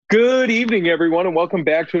Good evening, everyone, and welcome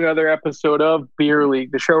back to another episode of Beer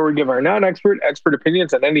League, the show where we give our expert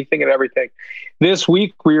opinions on anything and everything. This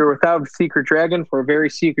week, we are without Secret Dragon for a very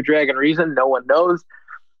secret dragon reason no one knows.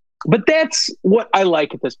 But that's what I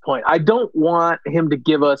like at this point. I don't want him to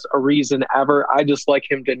give us a reason ever. I just like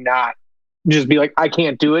him to not just be like, I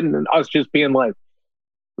can't do it, and us just being like,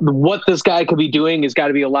 what this guy could be doing has got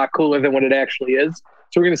to be a lot cooler than what it actually is.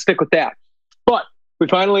 So we're going to stick with that. But we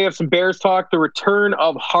finally have some Bears talk, the return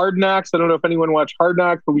of Hard Knocks. I don't know if anyone watched Hard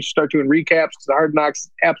Knocks, but we should start doing recaps because Hard Knocks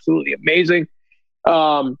is absolutely amazing.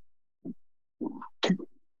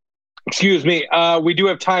 Excuse me. We do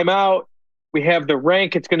have timeout. We have the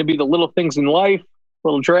rank. It's going to be the little things in life,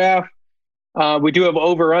 little draft. We do have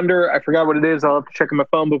over-under. I forgot what it is. I'll have to check on my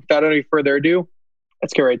phone, but without any further ado,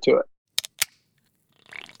 let's get right to it.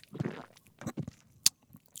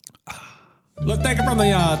 Let's take it from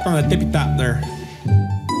the tippy top there.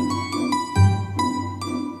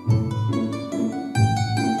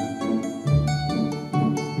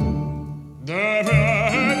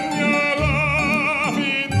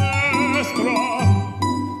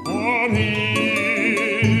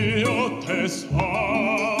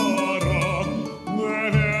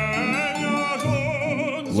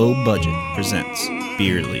 Low Budget presents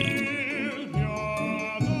Beer League.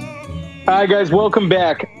 Hi, guys. Welcome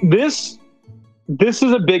back. This is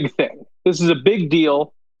a big thing. This is a big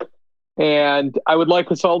deal. And I would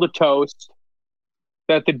like us all to toast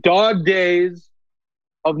that the dog days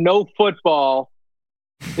of no football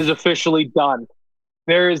is officially done.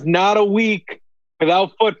 There is not a week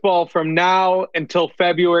without football from now until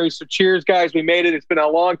February. So cheers, guys. We made it. It's been a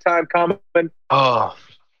long time coming. Oh,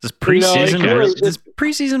 does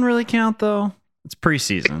preseason really count, though? It's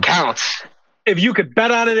preseason. It counts. If you could bet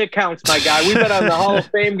on it, it counts, my guy. We bet on the Hall of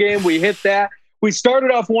Fame game. We hit that. We started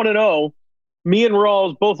off 1-0. Me and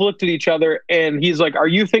Rawls both looked at each other, and he's like, are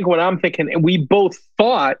you thinking what I'm thinking? And we both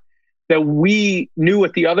thought that we knew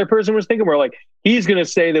what the other person was thinking. We're like, he's going to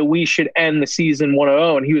say that we should end the season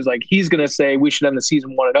 1-0. And he was like, he's going to say we should end the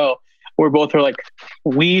season 1-0. We're both like,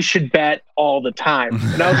 we should bet all the time.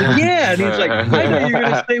 And I was like, yeah. And he's like, I know you're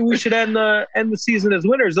going to say we should end the season as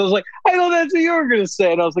winners. I was like, I know that's what you were going to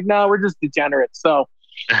say. And I was like, no, we're just degenerates. So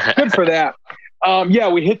good for that. Yeah,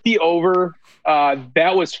 we hit the over.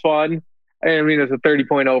 That was fun. I mean, it's a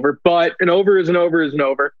 30-point over, but an over is an over is an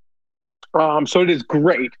over. So it is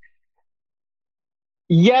great.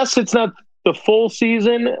 Yes, it's not the full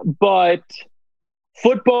season, but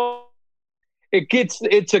football,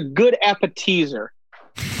 it's a good appetizer,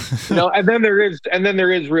 and then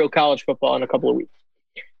there is real college football in a couple of weeks.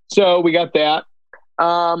 So we got that.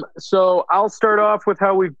 So I'll start off with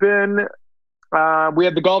how we've been. We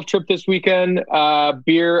had the golf trip this weekend.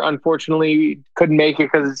 Beer, unfortunately, couldn't make it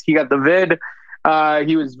because he got the vid.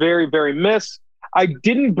 He was very, very missed. I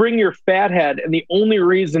didn't bring your fat head, and the only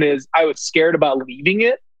reason is I was scared about leaving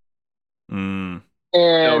it. And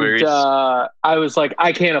I was like,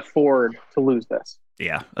 I can't afford to lose this.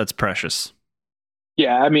 Yeah, that's precious.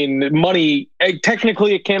 Yeah, I mean, money,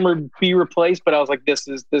 technically it can be replaced, but I was like, this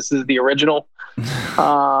is the original.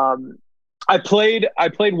 I played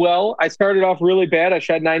well. I started off really bad. I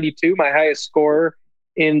shot 92, my highest score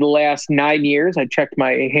in the last 9 years. I checked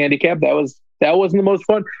my handicap. That wasn't the most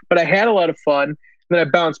fun, but I had a lot of fun. And then I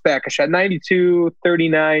bounced back. I shot 92,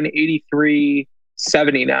 39, 83,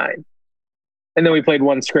 79. And then we played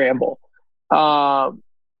one scramble.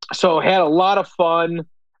 So had a lot of fun.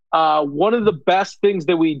 One of the best things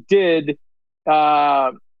that we did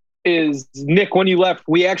is, Nick, when you left,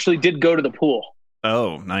 we actually did go to the pool.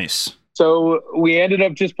 Oh, nice. So we ended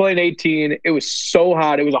up just playing 18. It was so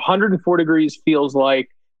hot. It was 104 degrees, feels like,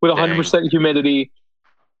 with 100% humidity.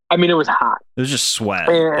 I mean, it was hot. It was just sweat.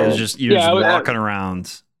 It was just walking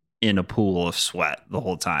around in a pool of sweat the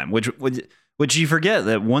whole time, which you forget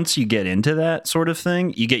that once you get into that sort of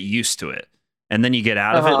thing, you get used to it. And then you get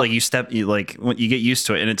out of it, like you get used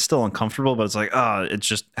to it and it's still uncomfortable, but it's like, oh, it's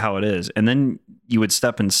just how it is. And then you would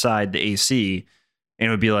step inside the AC and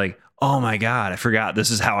it would be like, oh my God, I forgot this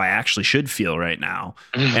is how I actually should feel right now.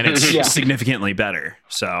 And it's significantly better.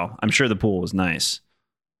 So I'm sure the pool was nice.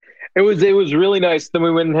 It was really nice. Then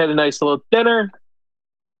we went and had a nice little dinner,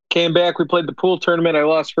 came back. We played the pool tournament. I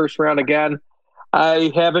lost first round again.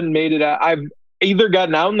 I haven't made it out. I've either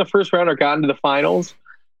gotten out in the first round or gotten to the finals.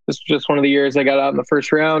 This is just one of the years I got out in the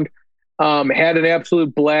first round. Had an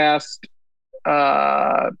absolute blast.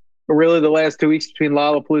 Really the last 2 weeks between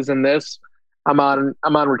Lollapalooza and this, I'm on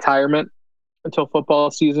retirement until football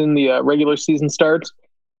season, the regular season starts.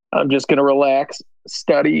 I'm just going to relax,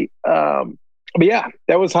 study. But yeah,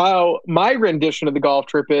 that was how my rendition of the golf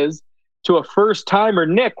trip is to a first timer.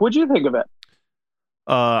 Nick, what'd you think of it?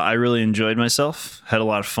 I really enjoyed myself. Had a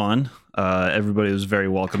lot of fun. Everybody was very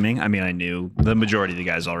welcoming. I mean, I knew the majority of the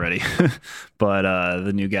guys already, but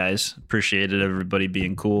the new guys appreciated everybody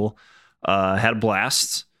being cool. Had a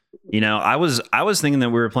blast. I was thinking that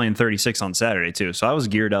we were playing 36 on Saturday too, so I was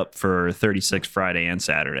geared up for 36 Friday and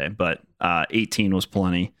Saturday, but 18 was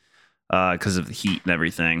plenty because of the heat and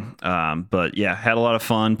everything. But yeah, had a lot of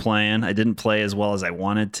fun playing. I didn't play as well as I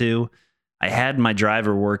wanted to. I had my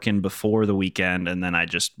driver working before the weekend, and then I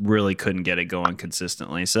just really couldn't get it going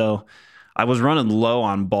consistently. So I was running low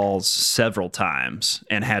on balls several times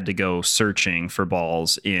and had to go searching for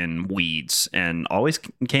balls in weeds, and always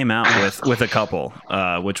came out with a couple,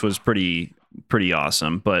 which was pretty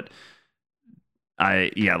awesome. But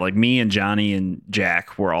like me and Johnny and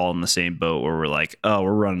Jack were all in the same boat where we're like, oh,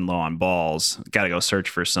 we're running low on balls. Got to go search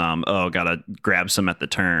for some. Oh, got to grab some at the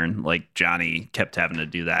turn. Like Johnny kept having to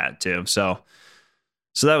do that too. So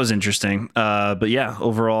that was interesting. But yeah,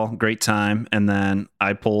 overall great time. And then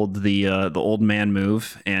I pulled the old man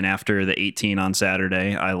move. And after the 18 on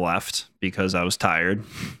Saturday, I left because I was tired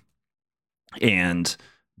and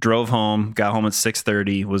drove home, got home at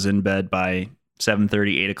 6:30, was in bed by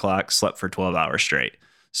 7:30, 8 o'clock, slept for 12 hours straight.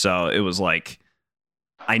 So it was like,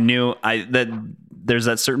 I knew that there's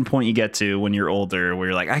that certain point you get to when you're older where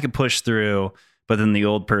you're like, I could push through, but then the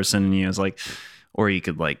old person in you is like, or you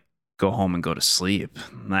could like go home and go to sleep.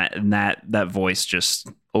 That voice just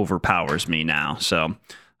overpowers me now. So,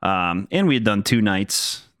 and we had done 2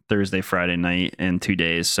 nights, Thursday, Friday night, and 2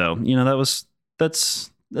 days. So, that's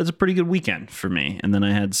a pretty good weekend for me. And then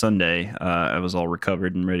I had Sunday, I was all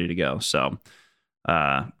recovered and ready to go. So,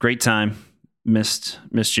 great time. Missed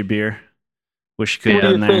you, beer. Wish you could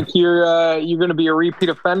have done that. Do you think you're going to be a repeat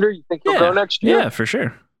offender? You think you'll go next year? Yeah, for sure.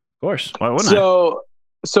 Of course. Why wouldn't I?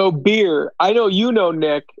 So beer. I know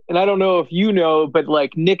Nick, and I don't know if you know, but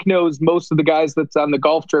like Nick knows most of the guys that's on the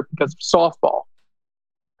golf trip because of softball,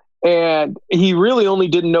 and he really only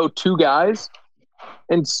didn't know 2 guys,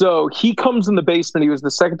 and so he comes in the basement. He was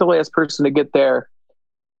the second to last person to get there,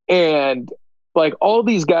 and like all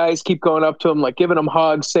these guys keep going up to him, like giving him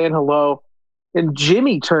hugs, saying hello. And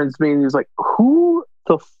Jimmy turns to me and he's like, who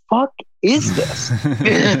the fuck is this?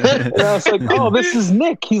 And I was like, oh, this is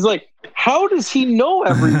Nick. He's like, how does he know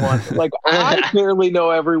everyone? Like, I barely know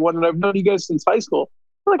everyone, and I've known you guys since high school.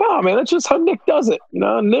 I'm like, oh man, that's just how Nick does it.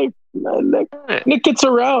 Nick gets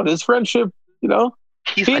around. His friendship,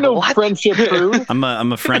 He's he like, no what? friendship prude. I'm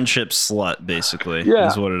a friendship slut, basically. Yeah.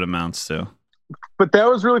 Is what it amounts to. But that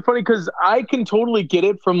was really funny because I can totally get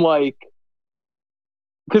it from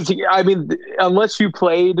because I mean, unless you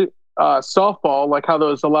played softball, like how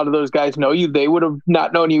a lot of those guys know you, they would have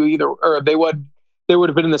not known you either, or they would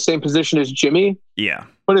have been in the same position as Jimmy. Yeah.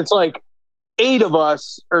 But it's like 8 of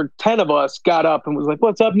us or 10 of us got up and was like,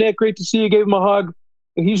 "What's up, Nick? Great to see you." Gave him a hug,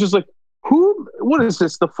 and he's just like, "Who? What is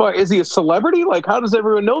this? The fuck? Is he a celebrity? Like, how does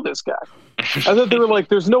everyone know this guy?" I thought they were like,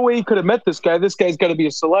 "There's no way he could have met this guy. This guy's got to be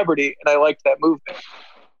a celebrity," and I liked that movement.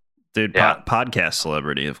 Dude, podcast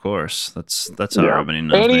celebrity, of course. That's how everybody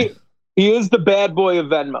knows and me. He is the bad boy of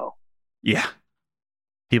Venmo. Yeah.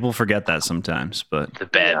 People forget that sometimes, but The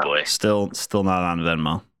bad boy. Still not on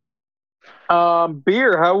Venmo.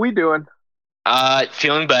 Beer, how are we doing?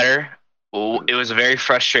 Feeling better. Well, it was a very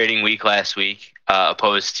frustrating week last week,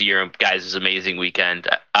 opposed to your guys' amazing weekend.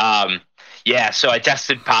 So I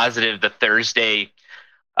tested positive the Thursday.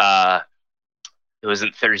 It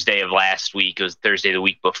wasn't Thursday of last week. It was Thursday the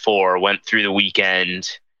week before. Went through the weekend,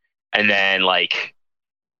 and then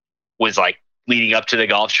was leading up to the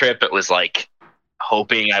golf trip. It was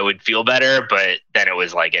hoping I would feel better, but then it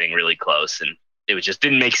was getting really close, and it just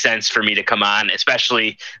didn't make sense for me to come on, especially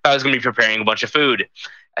if I was going to be preparing a bunch of food.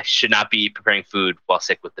 I should not be preparing food while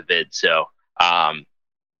sick with the vid. So,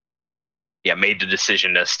 made the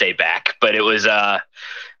decision to stay back, but it was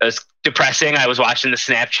depressing. I was watching the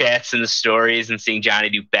Snapchats and the stories and seeing Johnny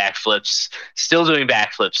do backflips, still doing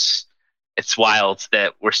backflips. It's wild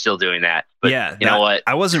that we're still doing that. But you know what?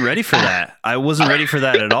 I wasn't ready for that. I wasn't ready for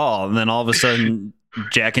that at all. And then all of a sudden,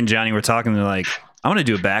 Jack and Johnny were talking. They're like, I want to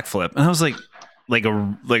do a backflip. And I was like a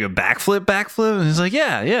backflip? And he's like,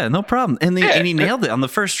 yeah, no problem. And he nailed it on the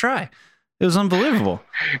first try. It was unbelievable.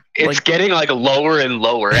 It's getting lower and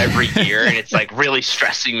lower every year, and it's really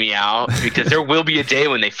stressing me out because there will be a day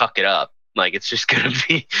when they fuck it up. It's just gonna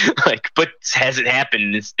be but it hasn't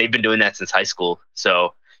happened. They've been doing that since high school,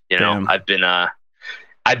 so Damn. I've been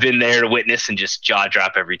there to witness and just jaw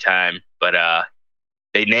drop every time. But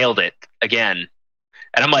they nailed it again,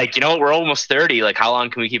 and I'm like, we're almost 30. How long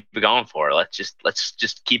can we keep it going for? Let's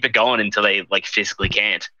just keep it going until they physically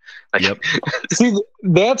can't. Yep. See,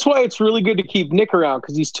 that's why it's really good to keep Nick around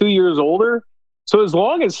because he's 2 years older, So as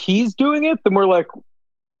long as he's doing it, then we're like,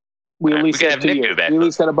 we at least have Nick do we at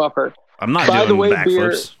least got a buffer. I'm not doing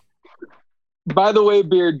backflips. By the way,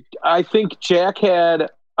 Beard, I think Jack had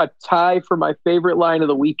a tie for my favorite line of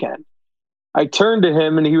the weekend. I turned to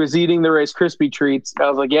him and he was eating the Rice Krispie treats. I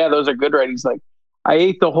was like, yeah, those are good, right? He's like, I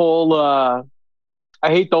ate the whole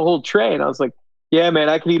tray. And I was like, yeah, man,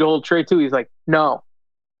 I could eat a whole tray too. He's like, no,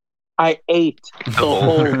 I ate the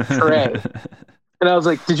whole tray. And I was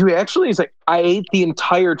like, did you actually? He's like, I ate the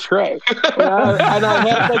entire tray. And I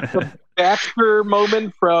had like the Baxter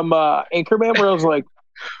moment from Anchorman where I was like,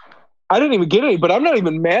 I didn't even get any, but I'm not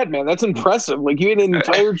even mad, man. That's impressive. Like, you ate an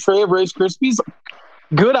entire tray of Rice Krispies.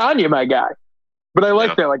 Good on you, my guy. But I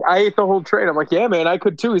like that. Like, I ate the whole tray. And I'm like, yeah, man, I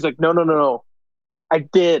could too. He's like, no. I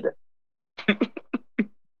did.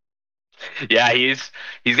 Yeah, he's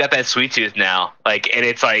got that sweet tooth now. Like, and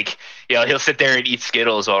it's like, you know, he'll sit there and eat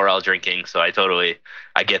Skittles while we're all drinking. So I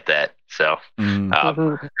get that. So,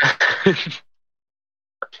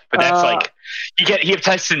 but that's like, he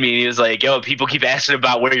texted me and he was like, yo, people keep asking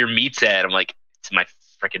about where your meat's at. I'm like, it's in my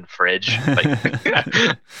freaking fridge. Like,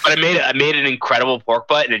 but I made an incredible pork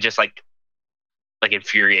butt, and it just like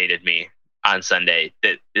infuriated me on Sunday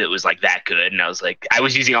that it was like that good. And I was like, I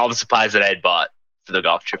was using all the supplies that I had bought for the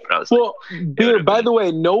golf trip. And I was dude, by the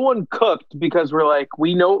way, no one cooked because we're like,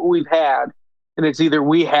 we know what we've had, and it's either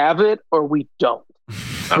we have it or we don't.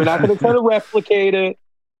 We're not going to try to replicate it.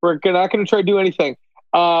 We're not going to try to do anything.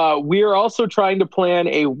 We are also trying to plan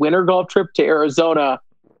a winter golf trip to Arizona,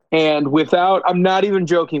 and I'm not even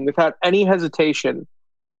joking, without any hesitation,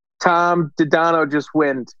 Tom Dodano just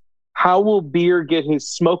went, how will Beer get his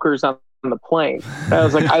smokers on the plane? And I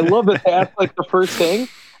was like, I love that that's like the first thing.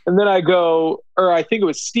 And then I go, or I think it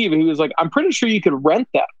was Steve, he was like, I'm pretty sure you could rent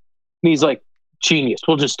them. And he's like, genius,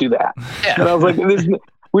 we'll just do that. Yeah. And I was like,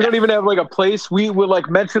 we don't even have like a place. We would like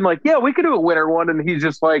mention like, yeah, we could do a winter one. And he's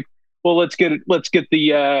just like, well, let's get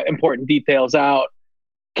the important details out.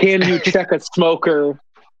 Can you check a smoker?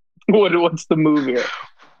 What's the move here?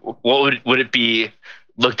 What would it be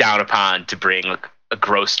looked down upon to bring like a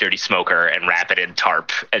gross dirty smoker and wrap it in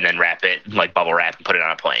tarp and then wrap it like bubble wrap and put it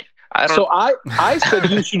on a plane? I said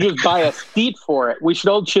you should just buy a seat for it. We should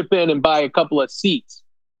all chip in and buy a couple of seats.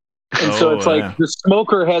 And so it's like the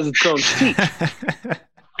smoker has its own seat.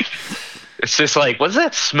 It's just like, what's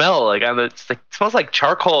that smell? Like it smells like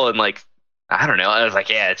charcoal and like, I don't know. I was like,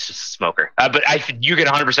 yeah, it's just a smoker. But you can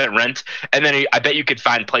 100% rent. And then I bet you could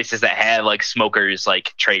find places that have like smokers,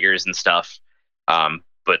 like Traegers and stuff.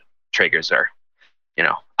 But Traegers are, you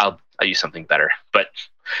know, I'll use something better. But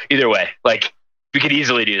either way, like we could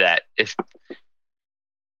easily do that if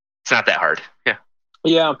it's not that hard. Yeah.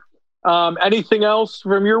 Yeah. Anything else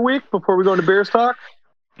from your week before we go into Bears talk?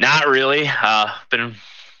 Not really. Been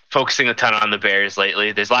focusing a ton on the Bears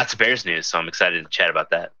lately. There's lots of Bears news, so I'm excited to chat about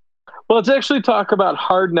that. Well, let's actually talk about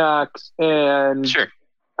Hard Knocks. And sure.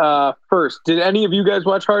 First, did any of you guys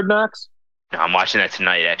watch Hard Knocks? No, I'm watching that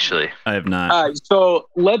tonight, actually. I have not. All right, so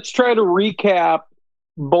let's try to recap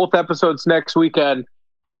both episodes next weekend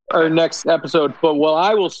or next episode. But what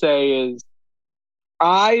I will say is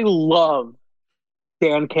I love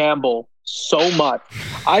Dan Campbell so much.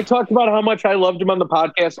 I talked about how much I loved him on the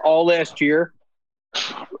podcast all last year,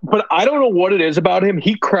 but I don't know what it is about him.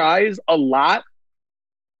 He cries a lot,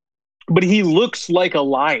 but he looks like a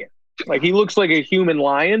lion. Like he looks like a human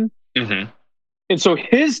lion. Mm-hmm. And so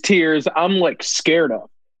his tears, I'm like scared of.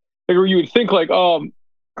 Like you would think like, oh,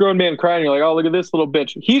 grown man crying. You're like, oh, look at this little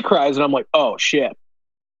bitch. He cries and I'm like, oh shit.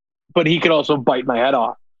 But he could also bite my head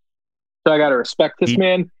off. So I got to respect this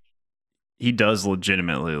man. He does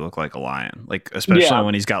legitimately look like a lion. Like, especially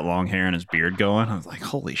when he's got long hair and his beard going. I was like,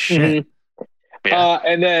 holy shit. Mm-hmm. Yeah.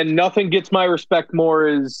 And then nothing gets my respect more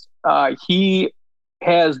is he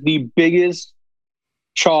has the biggest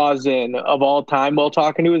chaws in of all time while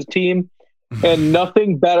talking to his team. And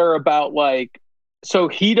nothing better about like, so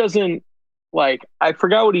he doesn't like, I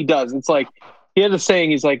forgot what he does. It's like, he has a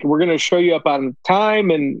saying, he's like, we're going to show you up on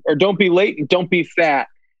time or don't be late and don't be fat.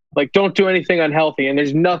 Like, don't do anything unhealthy. And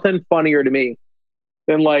there's nothing funnier to me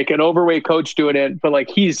than like an overweight coach doing it, but like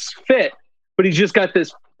he's fit, but he's just got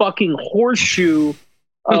this fucking horseshoe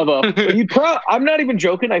of I'm not even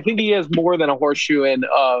joking. I think he has more than a horseshoe in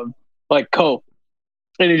like Coke.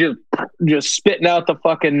 And he's just spitting out the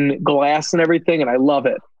fucking glass and everything, and I love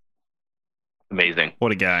it. Amazing.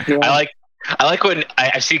 What a guy. Yeah. I like when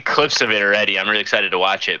I see clips of it already. I'm really excited to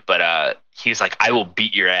watch it, but he's like, I will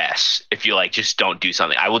beat your ass if you like just don't do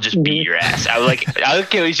something. I will just beat your ass. I like how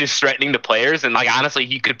he's just threatening the players, and like honestly,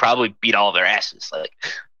 he could probably beat all of their asses. Like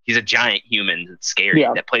he's a giant human that's scary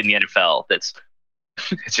that played in the NFL. That's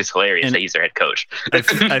It's just hilarious that he's their head coach.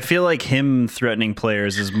 I feel like him threatening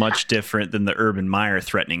players is much different than the Urban Meyer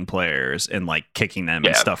threatening players and like kicking them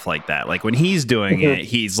and stuff like that. Like when he's doing it,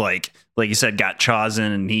 he's like you said, got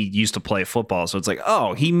Chazen and he used to play football. So it's like,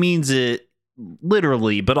 oh, he means it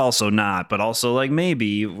literally, but also not, but also like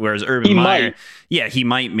maybe. Whereas Urban Meyer, he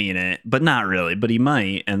might mean it, but not really, but he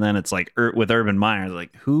might. And then it's like with Urban Meyer,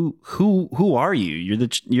 like who are you?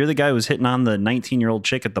 You're the guy who's hitting on the 19-year-old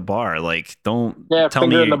chick at the bar. Like don't tell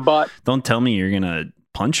me in the butt. Don't tell me you're gonna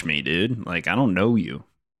punch me, dude. Like I don't know you.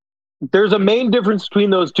 There's a main difference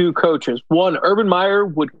between those two coaches. One, Urban Meyer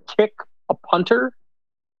would kick a punter,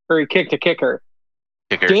 or he kicked a kicker.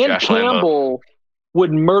 Dan Josh Campbell Lambo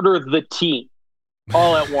would murder the team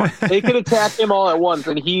all at once. They could attack him all at once,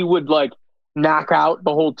 and he would like knock out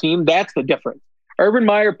the whole team. That's the difference. Urban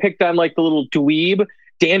Meyer picked on like the little dweeb.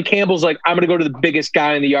 Dan Campbell's like, I'm going to go to the biggest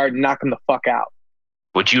guy in the yard and knock him the fuck out.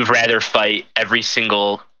 Would you rather fight every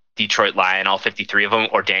single Detroit Lion, all 53 of them,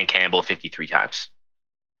 or Dan Campbell 53 times?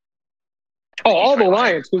 Oh, all the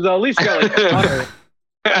Lions, because at least you got like a punter.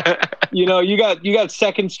 You got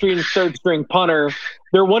second string, third string punter.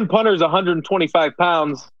 Their one punter is 125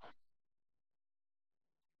 pounds.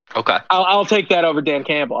 Okay. I'll take that over Dan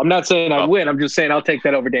Campbell. I'm not saying I win. I'm just saying I'll take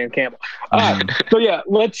that over Dan Campbell. All right. So, yeah,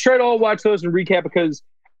 let's try to all watch those and recap, because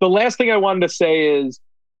the last thing I wanted to say is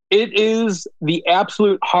it is the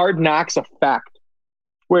absolute Hard Knocks effect,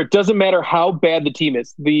 where it doesn't matter how bad the team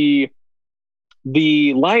is. The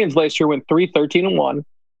Lions last year went 3-13-1.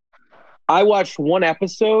 I watched one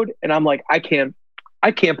episode, and I'm like, I can't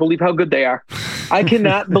believe how good they are. I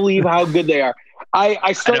cannot believe how good they are.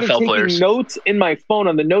 I started NFL taking players. notes in my phone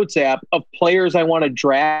on the Notes app of players I want to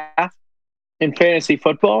draft in fantasy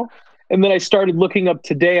football. And then I started looking up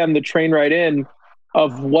today on the train ride in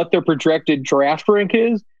of what their projected draft rank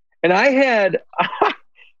is. And I had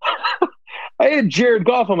Jared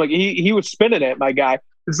Goff. I'm like, he was spinning it, my guy.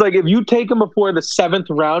 It's like, if you take him before the 7th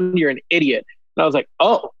round, you're an idiot. And I was like,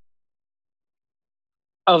 oh.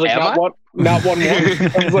 I was like, not one.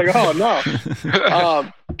 I was like, oh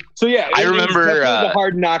no. So yeah, I remember the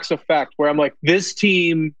Hard Knocks effect, where I'm like, this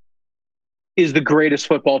team is the greatest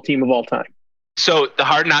football team of all time. So the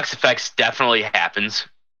Hard Knocks effects definitely happens.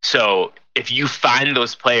 So if you find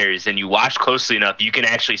those players and you watch closely enough, you can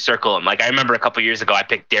actually circle them. Like I remember a couple years ago, I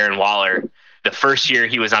picked Darren Waller. The first year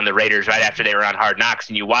he was on the Raiders right after they were on Hard Knocks,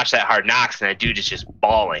 and you watch that Hard Knocks, and that dude is just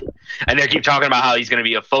balling. And they keep talking about how he's going to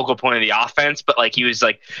be a focal point of the offense, but like he was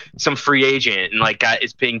like some free agent and like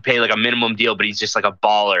is being paid like a minimum deal, but he's just like a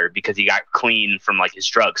baller because he got clean from like his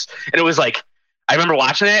drugs. And it was like, I remember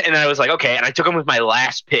watching it, and I was like, okay. And I took him with my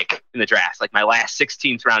last pick in the draft, like my last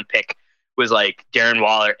 16th round pick was like Darren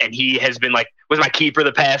Waller, and he has been like was my keeper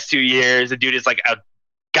the past 2 years. The dude is like a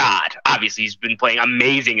god. Obviously, he's been playing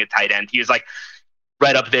amazing at tight end. He was like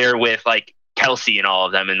right up there with like Kelsey and all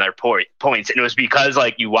of them in their points. And it was because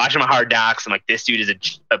like you watch him at Hard Knocks and like this dude is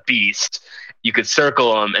a beast. You could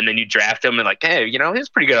circle him and then you draft him and like, hey, he's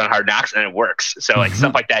pretty good on Hard Knocks, and it works. So like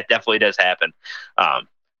stuff like that definitely does happen.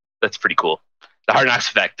 That's pretty cool. The Hard Knocks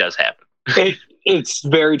effect does happen. It's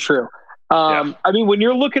very true. I mean, when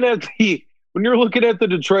you're looking at the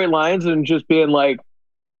Detroit Lions and just being like,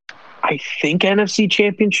 I think NFC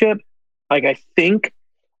Championship, like I think,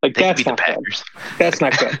 like that's not good. That's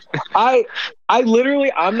not good. I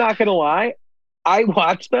literally, I'm not gonna lie, I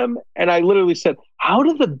watched them and I literally said, how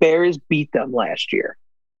did the Bears beat them last year?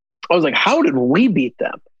 I was like, how did we beat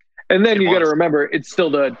them? And then you got to remember, it's still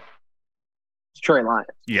the Detroit Lions.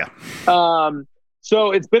 Yeah.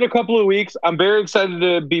 So it's been a couple of weeks. I'm very excited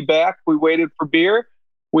to be back. We waited for beer.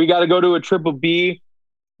 We got to go to a Triple B.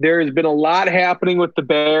 There has been a lot happening with the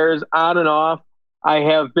Bears on and off. I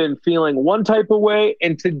have been feeling one type of way,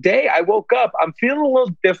 and today I woke up. I'm feeling a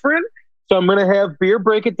little different, so I'm going to have beer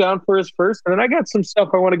break it down for us first, and then I got some stuff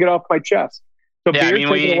I want to get off my chest. So beer,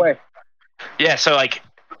 take it away. Yeah, so like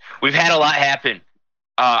we've had a lot happen.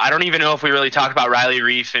 I don't even know if we really talked about Riley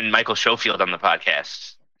Reef and Michael Schofield on the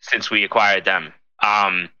podcast since we acquired them.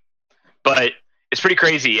 But it's pretty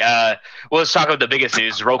crazy. Well, let's talk about the biggest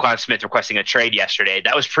news. Roquan Smith requesting a trade yesterday.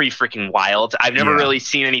 That was pretty freaking wild. I've never really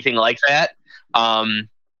seen anything like that,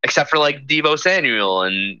 except for like Deebo Samuel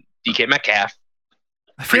and DK Metcalf.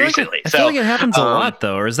 I feel like it happens a lot,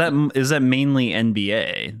 though. Or is that mainly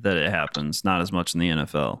NBA that it happens, not as much in the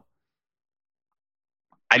NFL?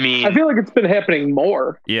 I mean, I feel like it's been happening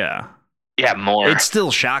more. Yeah, more. It's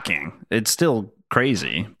still shocking. It's still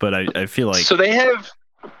crazy, but I feel like so they have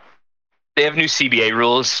new CBA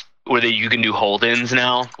rules where you can do hold-ins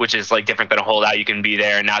now, which is like different than a holdout. You can be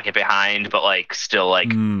there and not get behind, but like still like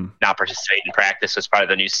not participate in practice as part of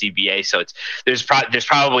the new CBA. So there's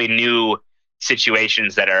probably new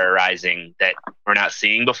situations that are arising that we're not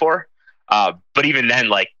seeing before. But even then,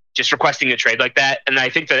 like just requesting a trade like that. And I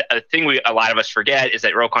think that a thing a lot of us forget is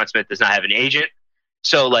that Roquan Smith does not have an agent.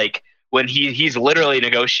 So like when he's literally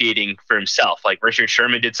negotiating for himself, like Richard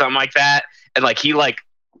Sherman did something like that. And like, he like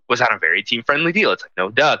was on a very team friendly deal. It's like, no,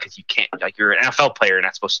 duh. Cause you can't, like, you're an NFL player, you're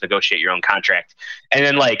not supposed to negotiate your own contract. And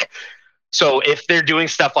then like, so if they're doing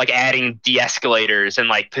stuff like adding de-escalators and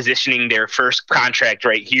like positioning their first contract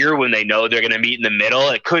right here when they know they're going to meet in the middle,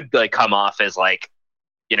 it could like come off as like,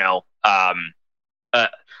 you know,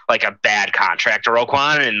 like a bad contract to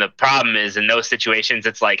Roquan. And the problem is in those situations,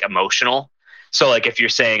 it's like emotional. So like if you're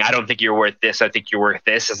saying, I don't think you're worth this, I think you're worth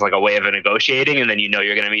this, is like a way of negotiating. And then, you know,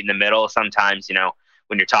 you're going to meet in the middle. Sometimes, you know,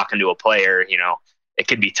 when you're talking to a player, you know, it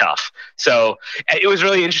can be tough. So it was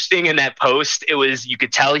really interesting in that post. It was, you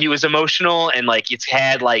could tell he was emotional, and like it's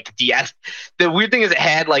had like the weird thing is it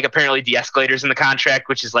had like apparently de-escalators in the contract,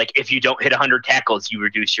 which is like if you don't hit 100 tackles, you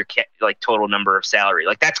reduce your like total number of salary.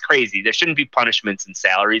 Like that's crazy. There shouldn't be punishments in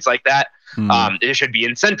salaries like that. There should be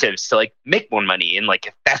incentives to like make more money, and like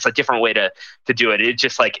if that's a different way to do it. It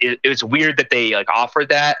just like it was weird that they like offered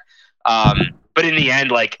that. But in the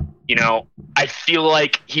end, like, you know, I feel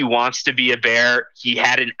like he wants to be a Bear. He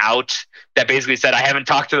had an out that basically said, I haven't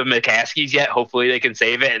talked to the McCaskies yet. Hopefully they can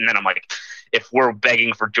save it. And then I'm like, if we're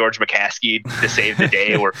begging for George McCaskey to save the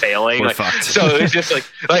day, we're failing. We're like, fucked. So it's just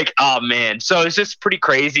like, oh man. So it's just pretty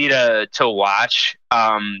crazy to watch.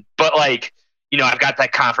 But like, you know, I've got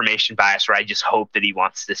that confirmation bias where I just hope that he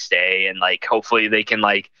wants to stay, and like, hopefully they can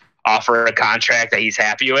like offer a contract that he's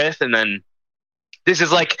happy with. And then this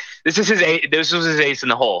was his ace in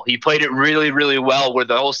the hole. He played it really, really well, where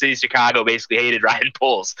the whole city of Chicago basically hated Ryan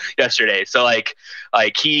Poles yesterday. So like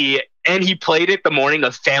he played it the morning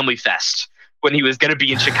of Family Fest when he was going to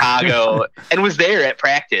be in Chicago and was there at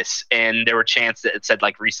practice. And there were chants that it said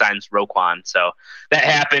like resigns Roquan. So that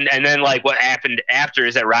happened. And then like what happened after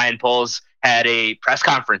is that Ryan Poles had a press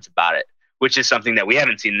conference about it, which is something that we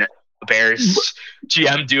haven't seen the Bears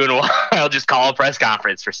GM do in a while. Just call a press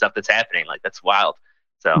conference for stuff that's happening. Like that's wild.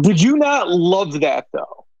 So did you not love that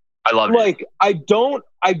though? I loved it. I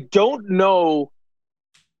don't know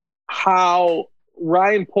how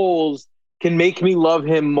Ryan Poles can make me love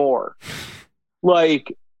him more.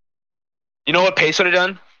 Like, you know what Pace would have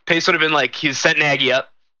done? Pace would have been like, he's sent Nagy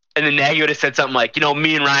up, and then Nagy would have said something like, you know,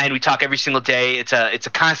 me and Ryan, we talk every single day. It's a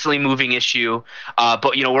constantly moving issue,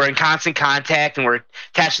 but you know, we're in constant contact and we're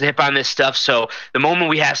attached to the hip on this stuff. So the moment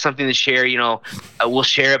we have something to share, you know, we'll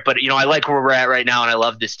share it. But you know, I like where we're at right now, and I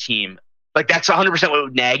love this team. Like that's 100%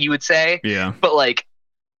 what Nagy would say. Yeah. But like,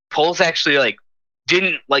 Poles actually like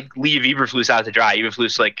didn't like leave Eberflus out to dry.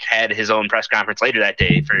 Eberflus like had his own press conference later that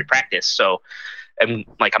day for practice. So, and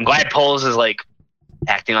like, I'm glad Poles is like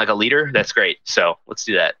acting like a leader. That's great. So let's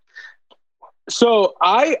do that. So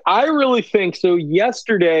I really think so.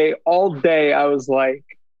 Yesterday, all day, I was like,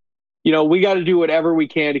 you know, we got to do whatever we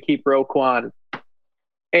can to keep Roquan.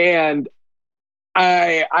 And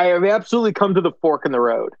I have absolutely come to the fork in the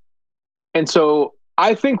road. And so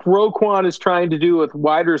I think Roquan is trying to do what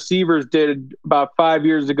wide receivers did about 5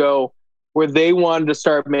 years ago, where they wanted to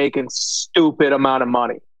start making stupid amount of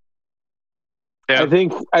money. Yeah. I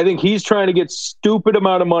think he's trying to get stupid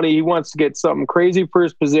amount of money. He wants to get something crazy for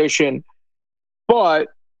his position. But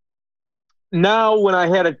now when I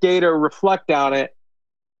had a day to reflect on it,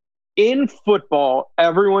 in football,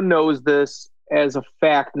 everyone knows this as a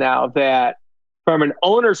fact now, that from an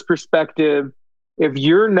owner's perspective, if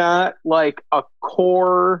you're not like a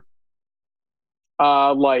core,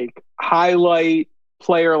 like highlight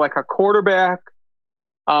player, like a quarterback,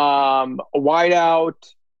 a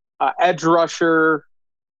wideout, edge rusher,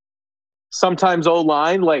 sometimes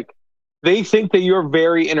O-line, like they think that you're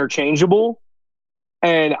very interchangeable.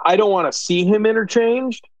 And I don't want to see him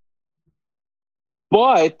interchanged.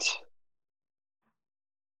 But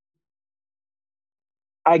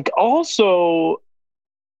I also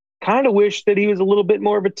kind of wish that he was a little bit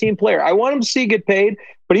more of a team player. I want him to see get paid,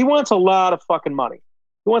 but he wants a lot of fucking money.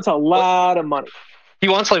 He wants a lot of money. He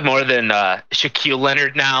wants like more than Shaquille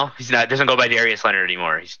Leonard now. He's not doesn't go by Darius Leonard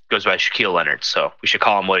anymore. He goes by Shaquille Leonard. So we should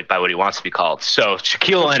call him by what he wants to be called. So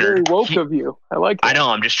Shaquille Leonard. Very woke of you. I like that. I know.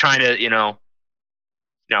 I'm just trying to,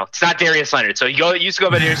 no, it's not Darius Leonard. So he used to go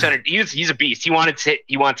by Darius Leonard. He's a beast. He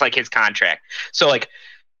wants like his contract. So like,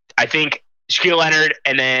 I think Shaquille Leonard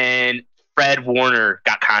and then Fred Warner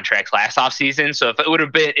got contracts last offseason. So if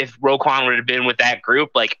Roquan would have been with that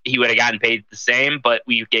group, like he would have gotten paid the same, but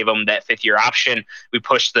we gave him that 5th year option. We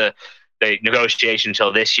pushed the negotiation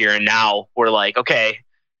until this year. And now we're like, okay,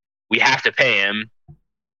 we have to pay him.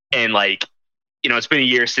 And like, it's been a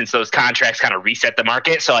year since those contracts kind of reset the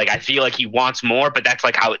market. So like, I feel like he wants more, but that's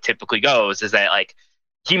like how it typically goes, is that like,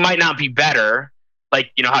 he might not be better.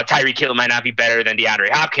 Like, how Tyreek Hill might not be better than DeAndre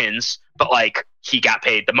Hopkins, but like he got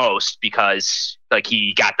paid the most because like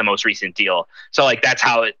he got the most recent deal. So like, that's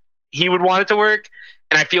how he would want it to work.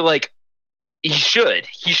 And I feel like he should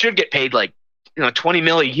get paid like, $20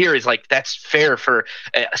 million a year is like, that's fair for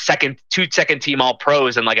two second team all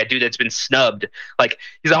pros. And like a dude that's been snubbed, like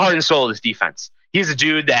he's the heart and soul of this defense. He's a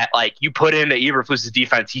dude that like you put into Eberflus's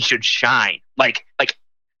defense, he should shine. Like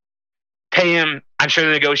pay him. I'm sure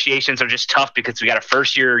the negotiations are just tough because we got a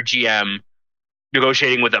first year GM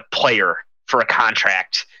negotiating with a player for a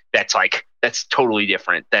contract that's totally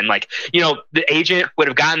different than like, the agent would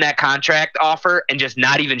have gotten that contract offer and just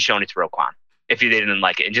not even shown it to Roquan if they didn't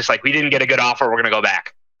like it. And just like, we didn't get a good offer, we're going to go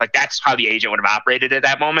back. Like, that's how the agent would have operated at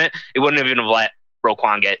that moment. It wouldn't have even let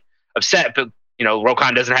Roquan get upset, but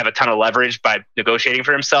Roquan doesn't have a ton of leverage by negotiating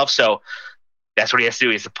for himself. So that's what he has to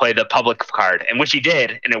do, is to play the public card, and which he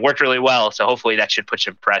did, and it worked really well. So hopefully that should put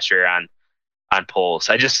some pressure on Poles.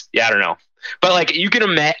 I don't know. But like, you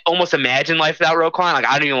can almost imagine life without Roquan. Like,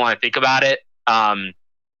 I don't even want to think about it.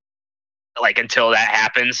 Like, until that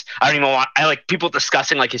happens, I like people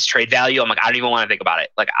discussing like his trade value. I'm like, I don't even want to think about it.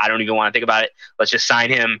 Like, I don't even want to think about it. Let's just sign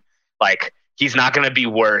him. Like, he's not going to be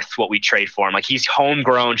worth what we trade for him. Like, he's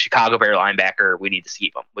homegrown Chicago Bear linebacker. We need to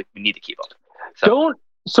keep him. We need to keep him.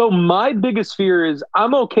 So my biggest fear is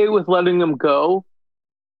I'm okay with letting him go,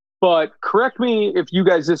 but correct me if you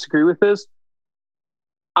guys disagree with this.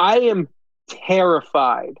 I am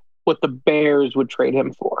terrified what the Bears would trade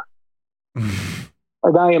him for.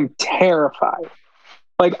 Like, I am terrified.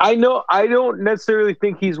 Like, I know I don't necessarily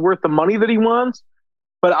think he's worth the money that he wants,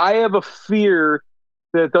 but I have a fear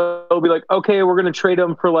that they'll be like, okay, we're going to trade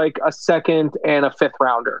him for like a second and a fifth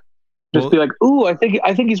rounder. Be like, ooh, I think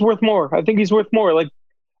he's worth more. I think he's worth more. Like,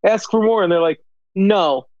 ask for more. And they're like,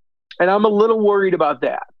 no. And I'm a little worried about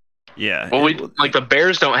that. Yeah. Well, like the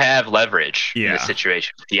Bears don't have leverage in this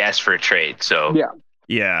situation. He asked for a trade. So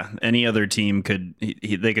yeah. Any other team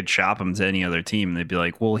they could shop him to any other team. They'd be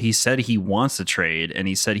like, well, he said he wants a trade, and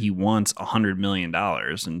he said he wants $100 million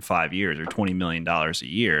in 5 years or $20 million a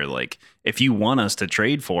year. Like, if you want us to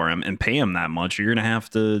trade for him and pay him that much, you're going to have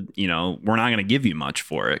to, we're not going to give you much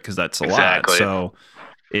for it, because that's a lot. So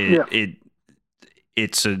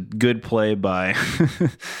it's a good play by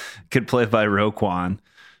Roquan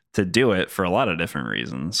to do it for a lot of different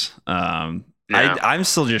reasons. I'm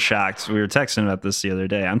still just shocked. We were texting about this the other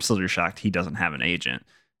day. I'm still just shocked he doesn't have an agent.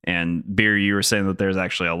 And Beer, you were saying that there's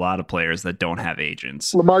actually a lot of players that don't have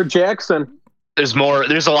agents. Lamar Jackson. There's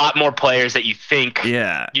a lot more players that you think.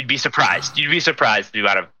 Yeah. You'd be surprised. You'd be surprised the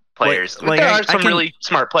amount of players. There are some really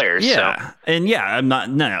smart players. Yeah. So. And I'm not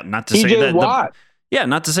to say that.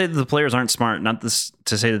 Not to say that the players aren't smart, not to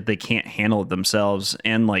say that they can't handle it themselves.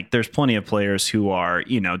 And like, there's plenty of players who are,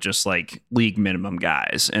 just like league minimum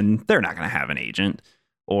guys, and they're not going to have an agent.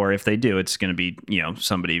 Or if they do, it's going to be,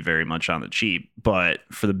 somebody very much on the cheap. But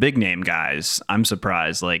for the big name guys, I'm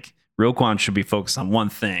surprised. Like, Roquan should be focused on one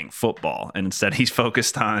thing, football. And instead he's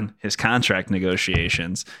focused on his contract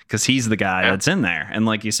negotiations, because he's the guy that's in there. And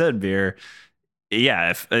like you said, Veer,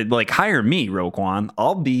 if like, hire me, Roquan,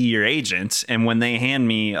 I'll be your agent. And when they hand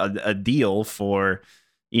me a deal for,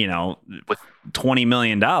 with $20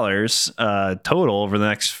 million total over the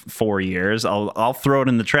next 4 years, I'll throw it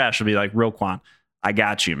in the trash. I'll be like, Roquan, I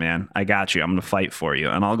got you, man. I got you. I'm going to fight for you.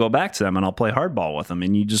 And I'll go back to them and I'll play hardball with them.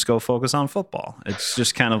 And you just go focus on football. It's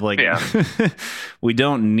just kind of like, we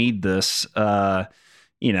don't need this, the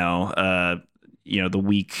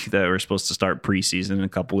week that we're supposed to start preseason, a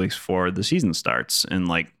couple weeks before the season starts. And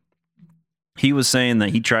like, he was saying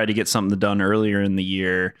that he tried to get something done earlier in the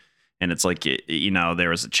year, and it's like, there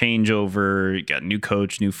was a changeover, you got a new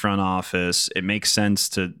coach, new front office. It makes sense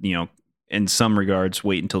to, in some regards,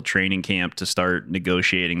 wait until training camp to start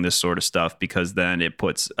negotiating this sort of stuff, because then it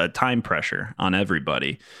puts a time pressure on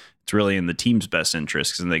everybody. It's really in the team's best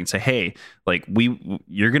interest, because they can say, hey, like,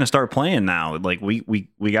 you're going to start playing now. Like, we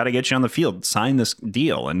got to get you on the field, sign this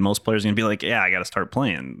deal. And most players are going to be like, yeah, I got to start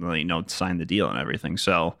playing, sign the deal and everything.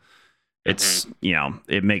 So it's,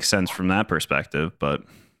 it makes sense from that perspective, but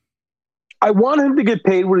I want him to get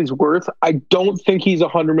paid what he's worth. I don't think he's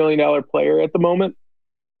 $100 million player at the moment.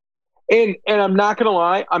 And I'm not going to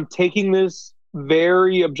lie, I'm taking this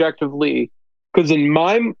very objectively, because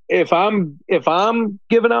if I'm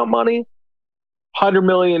giving out money, $100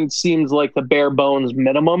 million seems like the bare bones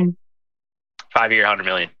minimum. 5 year, $100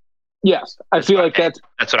 million. Yes, I feel like that's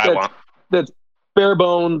what I want. That's bare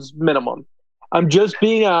bones minimum. I'm just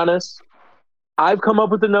being honest. I've come up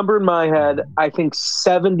with a number in my head. I think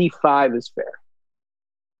 75 is fair.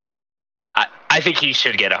 I think he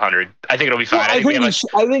should get 100. I think it'll be fine. Yeah,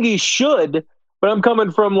 I think he should, but I'm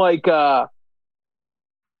coming from like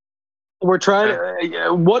we're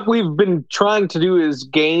trying. What we've been trying to do is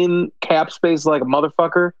gain cap space like a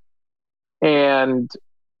motherfucker, and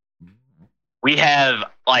we have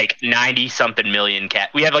like 90 something million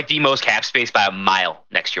cap. We have like the most cap space by a mile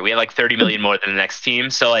next year. We have like 30 million more than the next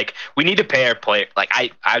team. So like we need to pay our player. Like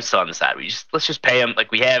I'm still on the side. Let's just pay him. Like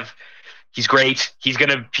he's great. He's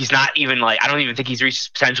not even like, I don't even think he's reached his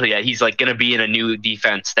potential yet. He's like going to be in a new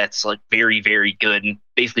defense that's like very, very good and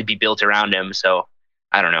basically be built around him. So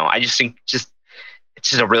I don't know. I just think it's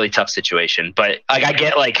just a really tough situation, but like, I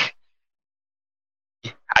get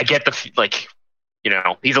the, like, you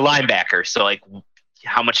know, he's a linebacker. So like,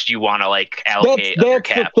 how much do you want to like allocate your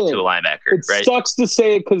cap to a linebacker? It sucks to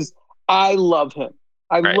say it because I love him.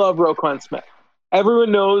 I love Roquan Smith.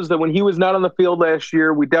 Everyone knows that when he was not on the field last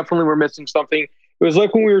year, we definitely were missing something. It was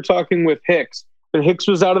like when we were talking with Hicks. When Hicks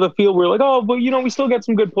was out of the field, we were like, oh, but, you know, we still got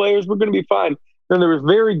some good players. We're going to be fine. And there was a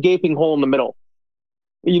very gaping hole in the middle.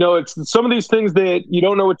 You know, it's some of these things that you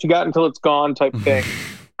don't know what you got until it's gone type thing.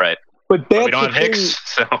 Right. But that's we don't have Hicks,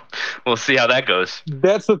 so we'll see how that goes.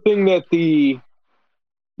 That's the thing that the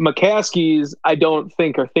McCaskies, I don't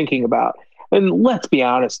think, are thinking about. And let's be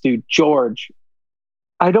honest, dude, George,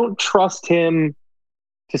 I don't trust him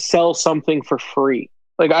to sell something for free.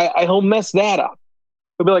 Like, he'll mess that up.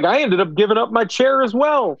 He'll be like, I ended up giving up my chair as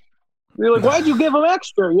well. You're like, why'd you give him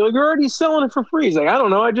extra? You're like, you're already selling it for free. He's like, I don't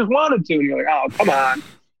know, I just wanted to. And you're like, oh, come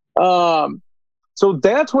on. So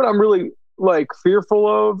that's what I'm really, like, fearful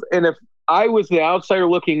of. And if I was the outsider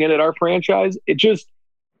looking in at our franchise,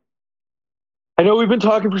 I know we've been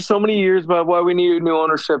talking for so many years about why we need new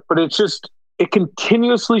ownership, but it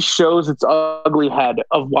continuously shows its ugly head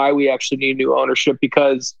of why we actually need new ownership,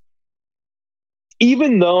 because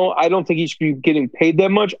even though I don't think he should be getting paid that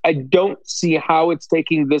much, I don't see how it's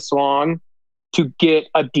taking this long to get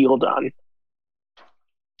a deal done.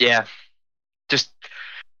 Yeah.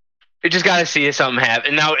 We just got to see something happen.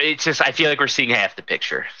 And now it's just, I feel like we're seeing half the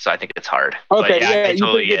picture. So I think it's hard. Okay. But yeah, I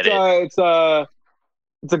totally get it. It's a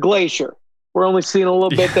glacier. We're only seeing a little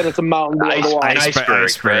bit, then it's a mountain.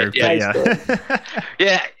 Iceberg.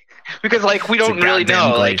 Yeah. Because like, we don't really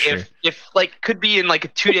know, glacier. Like if like could be in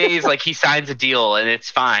like 2 days, like he signs a deal and it's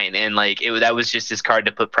fine. And like, that was just his card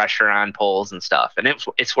to put pressure on polls and stuff. And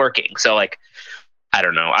it's working. So like, I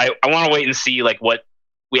don't know. I want to wait and see like what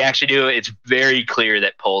we actually do. It's very clear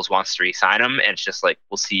that Poles wants to re-sign him, and it's just like,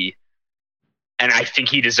 we'll see. And I think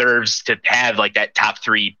he deserves to have like that top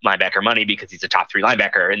 3 linebacker money because he's a top 3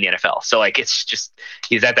 linebacker in the NFL. So like, it's just,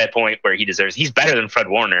 he's at that point where he's better than Fred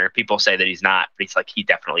Warner. People say that he's not, but he's like, he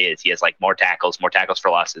definitely is. He has like more tackles for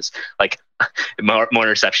losses, like more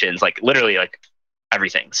interceptions, like literally like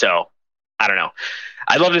everything. So I don't know.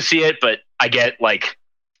 I'd love to see it, but I get like,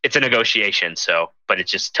 it's a negotiation. So, but it's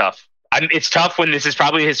just tough. It's tough when this is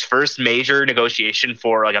probably his first major negotiation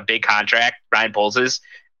for like a big contract, Ryan Poles',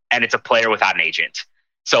 and it's a player without an agent.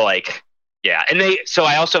 So like, yeah. And so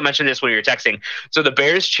I also mentioned this when we were texting. So the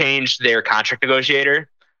Bears changed their contract negotiator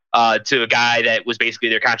to a guy that was basically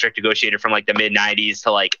their contract negotiator from like the mid 90s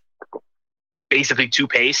to like basically to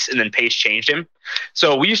Pace, and then Pace changed him.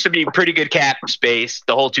 So we used to be pretty good cap space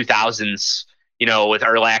the whole 2000s, you know, with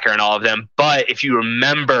Urlacher and all of them. But if you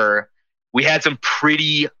remember, we had some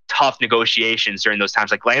pretty tough negotiations during those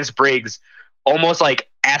times. Like Lance Briggs almost like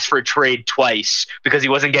asked for a trade twice because he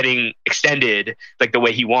wasn't getting extended like the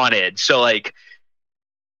way he wanted. So like,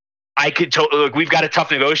 we've got a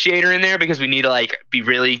tough negotiator in there because we need to like be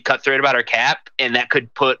really cutthroat about our cap, and that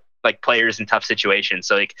could put like players in tough situations.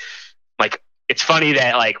 So like it's funny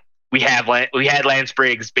that like we had Lance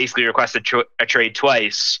Briggs basically request a trade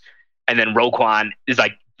twice, and then Roquan is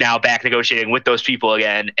like now back negotiating with those people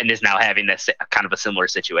again, and is now having this kind of a similar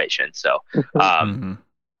situation. So,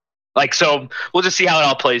 like, so we'll just see how it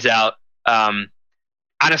all plays out.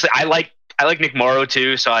 Honestly, I like Nick Morrow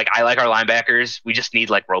too. So like, I like our linebackers. We just need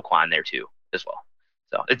like Roquan there too as well.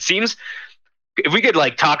 So it seems, if we could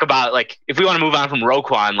like talk about like, if we want to move on from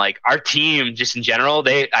Roquan, like our team just in general,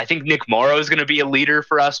 I think Nick Morrow is going to be a leader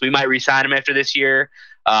for us. We might re-sign him after this year.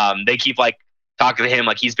 They keep like talking to him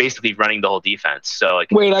like he's basically running the whole defense. So like,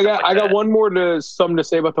 wait, I got one more something to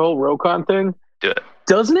say about the whole Roquan thing. Do it.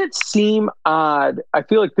 Doesn't it seem odd? I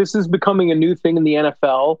feel like this is becoming a new thing in the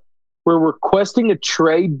NFL where requesting a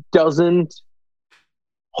trade doesn't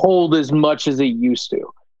hold as much as it used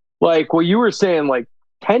to. Like what you were saying, like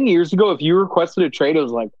 10 years ago, if you requested a trade, it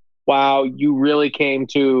was like, wow, you really came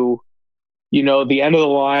to, you know, the end of the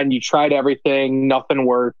line. You tried everything. Nothing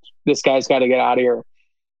worked. This guy's got to get out of here.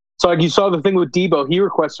 So like you saw the thing with Debo, he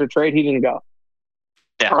requested a trade. He didn't go.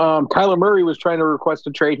 Kyler Murray was trying to request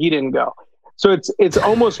a trade. He didn't go. So it's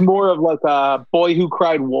almost more of like a boy who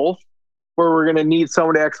cried wolf, where we're going to need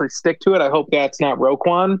someone to actually stick to it. I hope that's not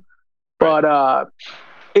Roquan. But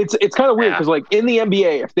it's kind of weird because, like, in the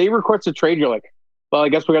NBA, if they request a trade, you're like, well, I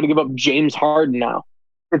guess we got to give up James Harden now.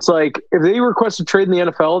 It's like if they request a trade in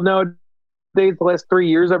the NFL nowadays, the last 3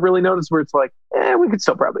 years, I've really noticed where it's like, we could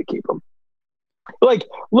still probably keep him. Like,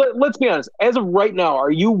 let's be honest. As of right now,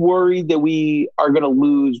 are you worried that we are going to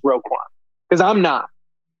lose Roquan? Because I'm not.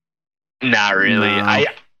 Not really. No.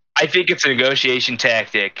 I think it's a negotiation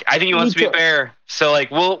tactic. I think he wants to be fair. So,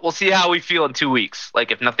 like, we'll see how we feel in 2 weeks.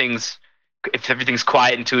 Like, if everything's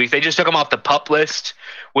quiet in 2 weeks, they just took him off the PUP list,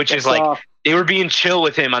 which is like they were being chill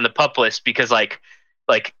with him on the PUP list because like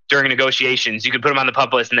during negotiations, you could put him on the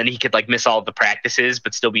PUP list and then he could like miss all of the practices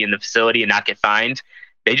but still be in the facility and not get fined.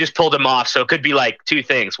 They just pulled him off. So it could be like two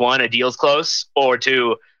things. One, a deal's close, or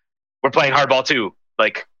two, we're playing hardball too.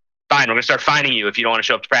 Like, fine, we're going to start fining you if you don't want to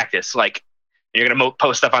show up to practice. Like, you're going to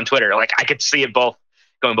post stuff on Twitter. Like, I could see it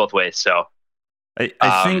going both ways. So I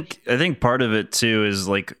think part of it too is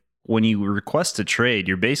like when you request a trade,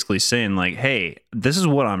 you're basically saying like, hey, this is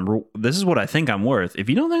what I think I'm worth. If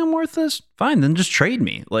you don't think I'm worth this, fine, then just trade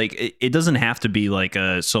me. Like, it doesn't have to be like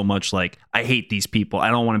so much like, I hate these people, I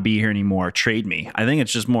don't want to be here anymore, trade me. I think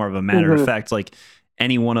it's just more of a matter of fact, like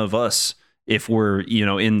any one of us, if we're,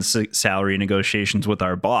 in salary negotiations with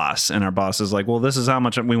our boss and our boss is like, well, this is how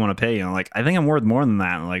much we want to pay you. I'm like, I think I'm worth more than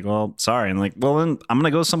that. And like, well, sorry. And like, well, then I'm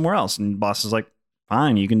going to go somewhere else. And boss is like,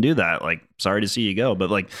 fine, you can do that. Like, sorry to see you go. But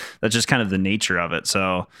like, that's just kind of the nature of it.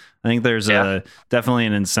 So I think there's definitely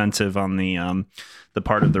an incentive on the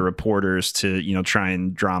part of the reporters to, try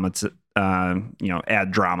and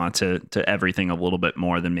add drama to everything a little bit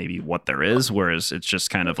more than maybe what there is. Whereas it's just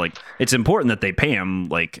kind of like, it's important that they pay him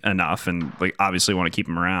like enough and like obviously want to keep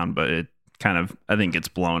him around, but it kind of, I think it's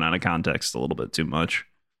blown out of context a little bit too much.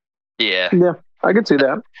 Yeah. I could see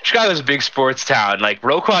that. Chicago's a big sports town. Like,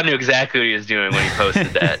 Roquan knew exactly what he was doing when he posted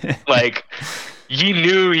that. Like, he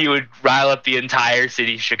knew he would rile up the entire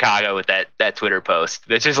city of Chicago with that Twitter post.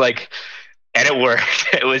 It's just like, and it worked.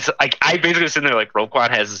 It was like, I basically was sitting there like, Roquan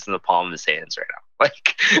has this in the palm of his hands right now.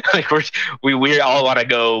 Like we all want to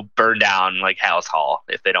go burn down like House Hall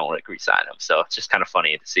if they don't like re-sign him. So it's just kind of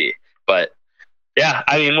funny to see. But yeah,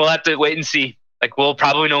 I mean, we'll have to wait and see. Like, we'll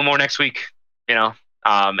probably know more next week.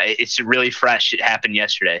 It's really fresh. It happened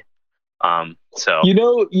yesterday. So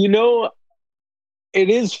it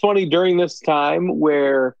is funny during this time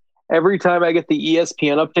where every time I get the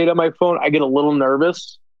ESPN update on my phone, I get a little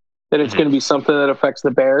nervous that it's going to be something that affects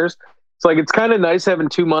the Bears. It's like, it's kind of nice having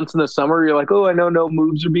 2 months in the summer. You're like, oh, I know no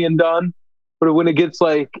moves are being done. But when it gets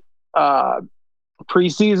like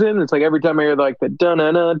preseason, it's like every time I hear like the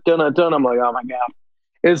dun-dun-dun-dun-dun, I'm like, oh my God.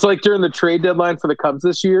 It's like during the trade deadline for the Cubs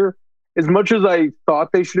this year, as much as I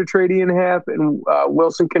thought they should have traded Ian Happ and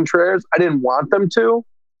Wilson Contreras, I didn't want them to.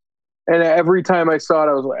 And every time I saw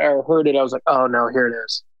it, I heard it, I was like, oh no, here it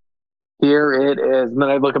is. Here it is. And then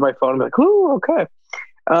I look at my phone and I'm like, ooh, okay.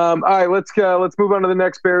 All right, let's move on to the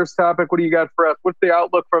next Bears topic. What do you got for us? What's the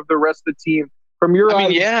outlook for the rest of the team? From your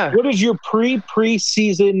eyes, what is your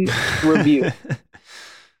preseason review?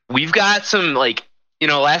 We've got some, like,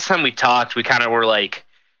 last time we talked, we kind of were like,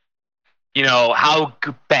 how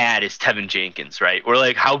bad is Tevin Jenkins, right? We're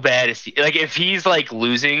like, how bad is he? Like, if he's like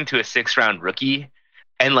losing to a 6th-round rookie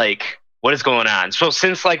and like, what is going on? So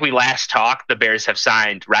since like we last talked, the Bears have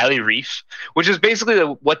signed Riley Reef, which is basically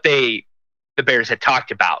what the Bears had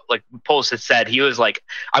talked about. Like, Poles had said, he was like,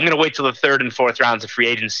 I'm going to wait till the 3rd and 4th rounds of free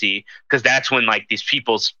agency because that's when like these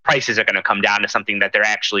people's prices are going to come down to something that they're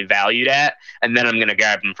actually valued at. And then I'm going to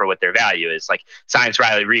grab them for what their value is. Like, signs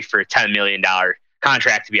Riley Reef for a $10 million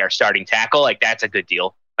contract to be our starting tackle. Like, that's a good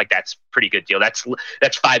deal. Like, that's pretty good deal. That's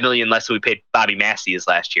 $5 million less than we paid Bobby Massey's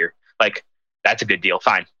last year. Like, that's a good deal.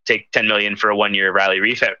 Fine. Take $10 million for a 1 year of Riley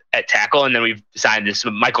Reef at tackle. And then we've signed this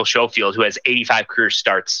Michael Schofield, who has 85 career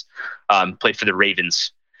starts, played for the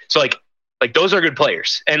Ravens. So like those are good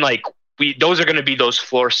players. And like, those are going to be those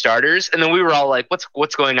floor starters. And then we were all like,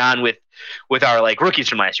 what's going on with our like rookies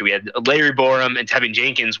from last year? We had Larry Borum and Tevin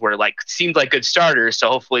Jenkins were like, seemed like good starters. So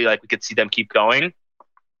hopefully like we could see them keep going.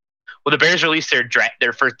 Well, the Bears released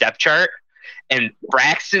their first depth chart, and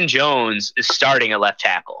Braxton Jones is starting at left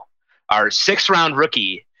tackle. Our 6th-round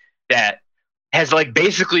rookie that has like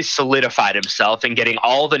basically solidified himself and getting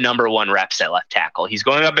all the number 1 reps at left tackle. He's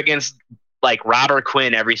going up against like Robert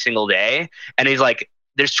Quinn every single day. And he's like,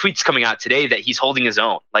 there's tweets coming out today that he's holding his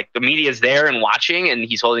own. Like, the media is there and watching, and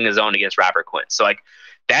he's holding his own against Robert Quinn. So like,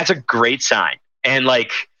 that's a great sign. And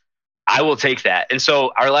like, I will take that. And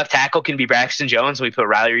so our left tackle can be Braxton Jones. And we put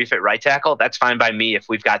Riley Reiff at right tackle. That's fine by me if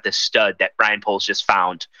we've got this stud that Ryan Poles just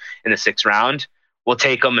found in the 6th round. We'll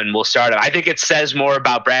take him and we'll start him. I think it says more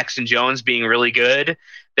about Braxton Jones being really good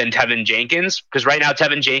than Tevin Jenkins, because right now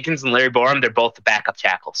Tevin Jenkins and Larry Borom, they're both the backup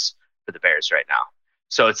tackles for the Bears right now.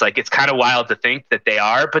 So it's like, it's kind of wild to think that they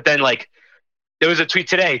are. But then, like, there was a tweet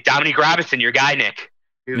today, Dominique Robinson, your guy, Nick,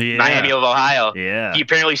 Miami of Ohio. Yeah. He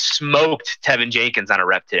apparently smoked Tevin Jenkins on a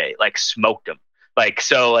rep today, like smoked him. Like,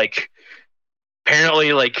 so like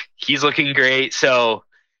apparently like he's looking great. So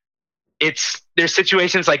there's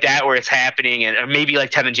situations like that where it's happening, and maybe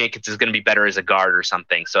like Tevin Jenkins is going to be better as a guard or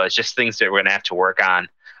something. So it's just things that we're going to have to work on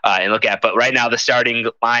and look at. But right now the starting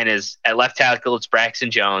line is at left tackle, it's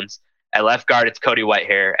Braxton Jones. At left guard, it's Cody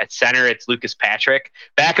Whitehair. At center, it's Lucas Patrick.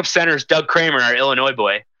 Backup center is Doug Kramer, our Illinois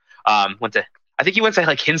boy. I think he went to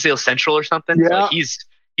like Hinsdale Central or something. Yeah. So like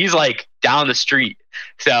he's like down the street.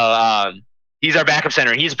 So he's our backup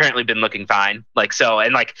center, and he's apparently been looking fine. Like, so,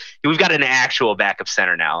 and like we've got an actual backup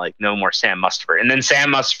center now, like no more Sam Mustipher. And then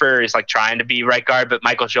Sam Mustipher is like trying to be right guard, but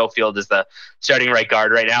Michael Schofield is the starting right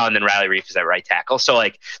guard right now, and then Riley Reiff is at right tackle. So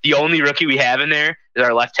like the only rookie we have in there is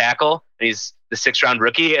our left tackle, and he's the 6th round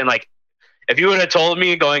rookie. And like if you would have told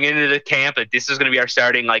me going into the camp that this is going to be our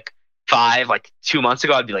starting like 5, like 2 months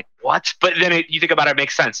ago, I'd be like, what? But then you think about it, it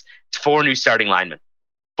makes sense. It's 4 new starting linemen,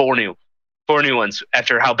 4 new ones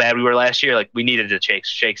after how bad we were last year. Like we needed to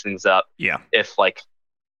shake things up. Yeah. If like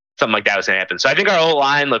something like that was going to happen. So I think our whole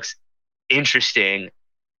line looks interesting.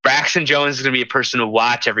 Braxton Jones is going to be a person to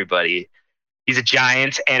watch, everybody. He's a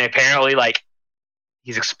giant, and apparently like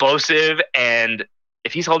he's explosive. And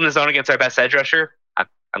if he's holding his own against our best edge rusher, I'm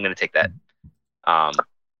going to take that. I'm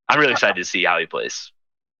really excited to see how he plays.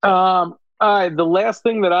 All right. The last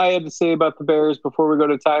thing that I had to say about the Bears before we go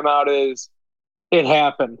to timeout is it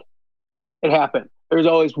happened. It happened. There's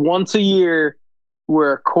always once a year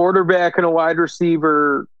where a quarterback and a wide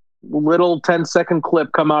receiver, little 10-second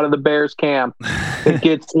clip come out of the Bears camp. It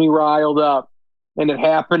gets me riled up. And it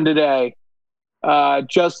happened today.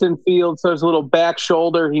 Justin Fields, there's a little back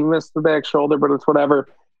shoulder. He missed the back shoulder, but it's whatever.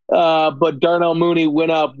 But Darnell Mooney went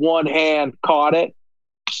up one hand, caught it.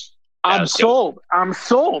 I'm sold. I'm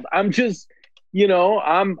just,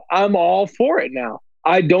 I'm all for it now.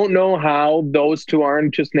 I don't know how those two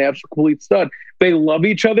aren't just an absolute complete stud. They love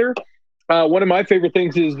each other. One of my favorite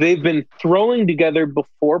things is they've been throwing together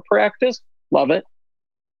before practice. Love it.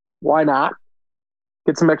 Why not?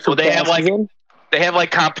 Get some extra. Well, they have like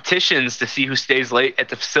competitions to see who stays late at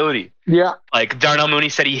the facility. Yeah. Like Darnell Mooney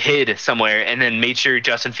said he hid somewhere and then made sure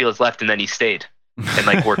Justin Fields left, and then he stayed and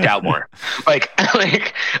like worked out more. It's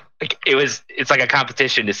like a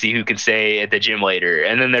competition to see who can stay at the gym later.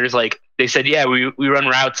 And then there's like, they said, yeah, we run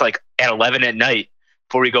routes like at 11 at night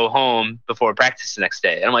before we go home before practice the next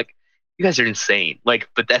day. And I'm like, you guys are insane. Like,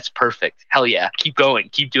 but that's perfect. Hell yeah. Keep going.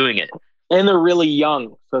 Keep doing it. And they're really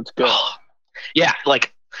young. So it's good. Yeah.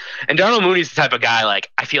 Like, and Darnell Mooney's the type of guy,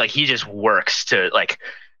 like, I feel like he just works to like,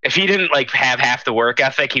 if he didn't like have half the work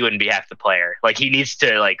ethic, he wouldn't be half the player. Like he needs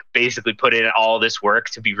to like basically put in all this work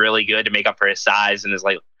to be really good to make up for his size and his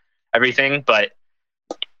like everything. But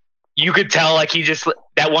you could tell like he just,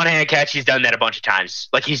 that one hand catch, he's done that a bunch of times.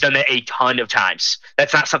 Like he's done that a ton of times.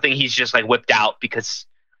 That's not something he's just like whipped out because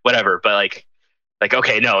whatever, but like,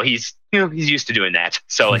 okay, no, he's used to doing that.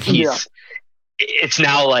 So like it's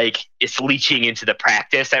now like it's leaching into the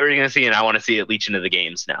practice that we're going to see. And I want to see it leach into the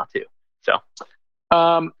games now too. So,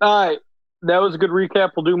 all right. That was a good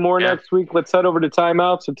recap. We'll do more next week. Let's head over to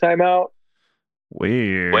timeout. So timeout.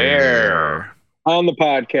 Where? On the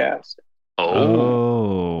podcast.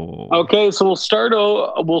 Oh. Okay, so we'll start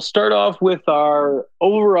off with our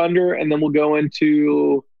over under, and then we'll go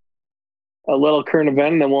into a little current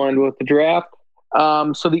event, and then we'll end with the draft.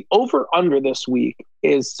 So the over under this week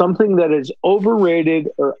is something that is overrated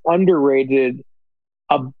or underrated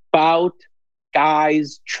about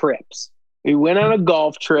guys' trips. We went on a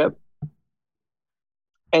golf trip,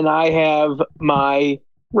 and I have my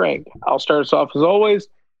rank. I'll start us off as always.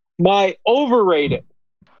 My overrated.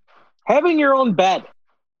 Having your own bed.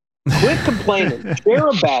 Quit complaining. Share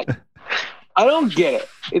a bed. I don't get it.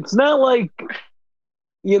 It's not like,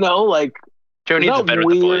 like Joe needs a bed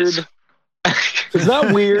with the boys. It's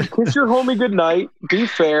not weird. Kiss your homie goodnight. Be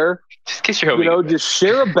fair. Just kiss your homie. Just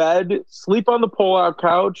share a bed. Sleep on the pull-out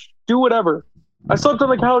couch. Do whatever. I slept on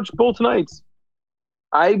the couch both nights.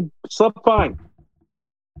 I slept fine.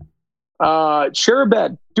 Share a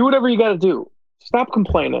bed. Do whatever you got to do. Stop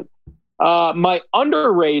complaining. My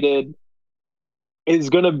underrated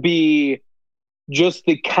is going to be just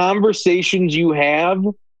the conversations you have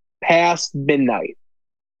past midnight.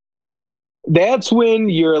 That's when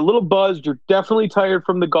you're a little buzzed. You're definitely tired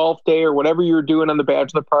from the golf day or whatever you were doing on the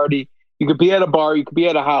bachelor party. You could be at a bar. You could be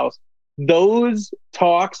at a house. Those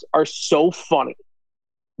talks are so funny,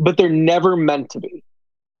 but they're never meant to be.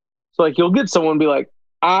 So like you'll get someone be like,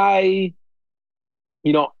 I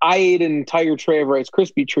ate an entire tray of Rice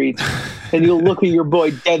Krispie treats, and you'll look at your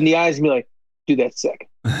boy dead in the eyes and be like, dude, that's sick.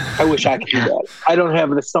 I wish I could do that. I don't have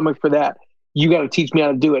the stomach for that. You got to teach me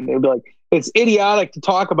how to do it. And it'll be like, it's idiotic to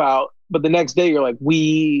talk about, but the next day you're like,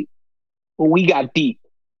 we got deep.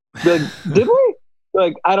 Like, did we?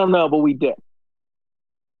 Like, I don't know, but we did.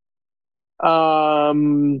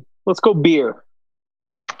 Let's go beer.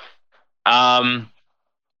 I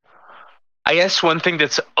guess one thing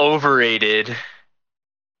that's overrated.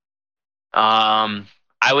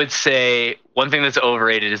 I would say one thing that's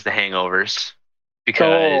overrated is the hangovers,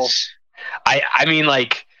 because I mean,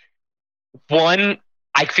 like, one,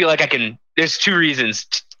 I feel like there's two reasons.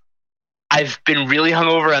 I've been really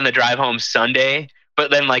hungover on the drive home Sunday,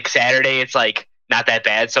 but then like Saturday, it's like not that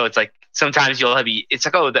bad. So it's like sometimes it's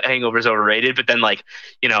like, oh, the hangover's overrated, but then like,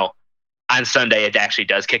 on Sunday it actually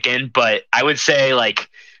does kick in. But I would say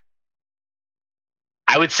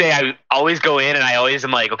I always go in and I always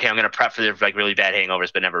am like, okay, I'm going to prep for the like really bad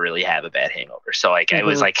hangovers, but never really have a bad hangover. So like, I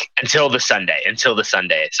was like until the Sunday. So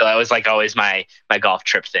that was like always my golf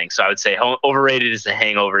trip thing. So I would say overrated is the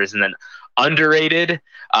hangovers, and then underrated.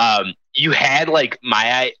 You had like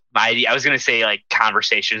my I was going to say like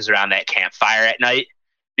conversations around that campfire at night,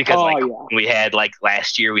 because we had like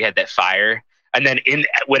last year we had that fire, and then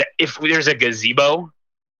if there's a gazebo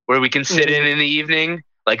where we can sit in the evening.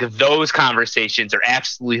 Like those conversations are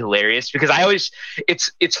absolutely hilarious, because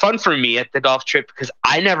it's fun for me at the golf trip, because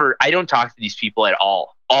I don't talk to these people at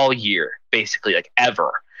all year, basically, like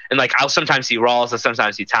ever. And like, I'll sometimes see Rawls, I'll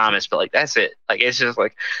sometimes see Thomas, but like, that's it. Like, it's just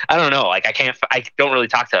like, I don't know. Like I don't really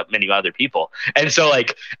talk to many other people. And so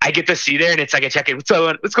like, I get to see there and it's like, I check in, what's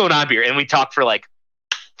going on here? And we talk for like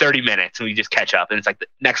 30 minutes and we just catch up, and it's like the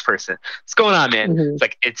next person, what's going on, man? It's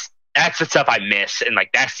like, that's the stuff I miss, and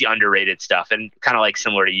like that's the underrated stuff, and kind of like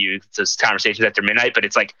similar to you, it's those conversations after midnight, but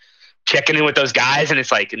it's like checking in with those guys, and it's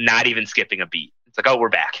like not even skipping a beat. It's like, oh, we're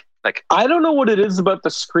back. Like, I don't know what it is about the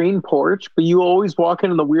screen porch, but you always walk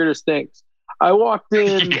into the weirdest things. I walked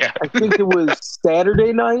in, I think it was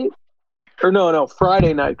Saturday night, or no,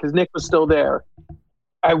 Friday night, because Nick was still there.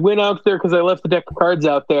 I went out there because I left the deck of cards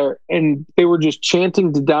out there, and they were just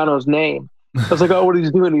chanting Dodano's name. I was like, oh, what are you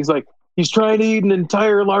doing? He's like, he's trying to eat an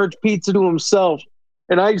entire large pizza to himself.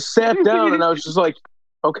 And I sat down and I was just like,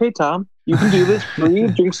 okay, Tom, you can do this.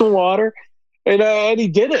 Breathe, drink some water. And he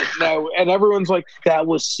did it. And everyone's like, that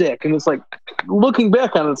was sick. And it's like, looking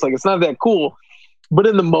back on it, it's like, it's not that cool. But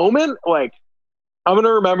in the moment, like, I'm going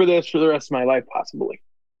to remember this for the rest of my life, possibly.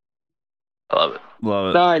 I love it. Love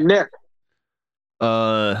it. All right, Nick.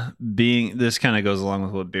 This kind of goes along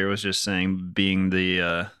with what Beer was just saying, being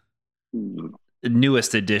the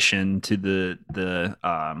newest addition to the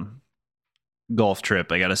golf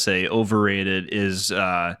trip. I gotta say, overrated is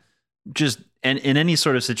just in any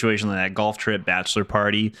sort of situation like that, golf trip, bachelor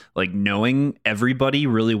party, like knowing everybody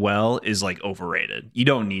really well is like overrated. You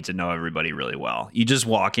don't need to know everybody really well. You just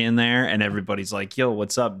walk in there and everybody's like, yo,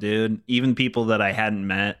 what's up, dude? Even people that I hadn't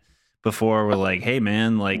met before were like, hey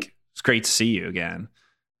man, like, it's great to see you again.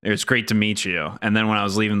 It's great to meet you. And then when I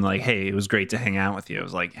was leaving, like, hey, it was great to hang out with you. I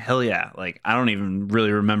was like, hell yeah. Like, I don't even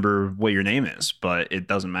really remember what your name is, but it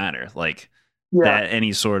doesn't matter. Like, that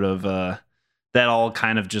any sort of, that all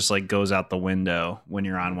kind of just like goes out the window when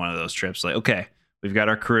you're on one of those trips. Like, okay, we've got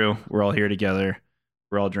our crew. We're all here together.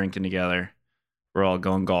 We're all drinking together. We're all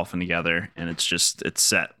going golfing together. And it's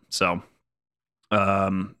set. So,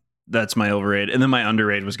 that's my overrated. And then my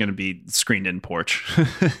underrated was going to be screened in porch.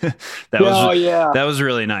 That was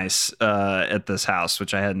really nice at this house,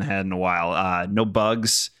 which I hadn't had in a while. No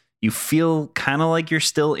bugs. You feel kind of like you're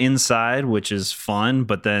still inside, which is fun.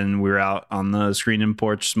 But then we were out on the screened in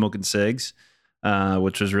porch smoking cigs,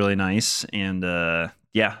 which was really nice. And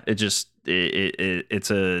it's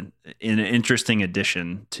an interesting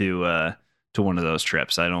addition to one of those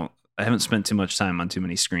trips. I haven't spent too much time on too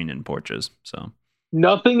many screened in porches, so.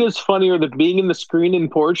 Nothing is funnier than being in the screen-in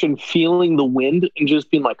porch and feeling the wind and just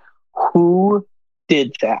being like, who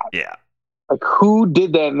did that? Yeah. Like, who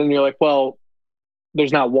did that? And then you're like, well,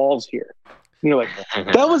 there's not walls here. And you're like,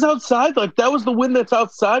 that was outside? Like, that was the wind that's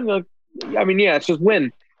outside? And you're like, I mean, yeah, it's just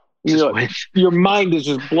wind. Like, your mind is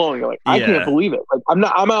just blowing. You're like, I can't believe it. Like,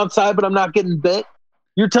 I'm outside, but I'm not getting bit.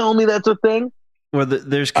 You're telling me that's a thing? Well,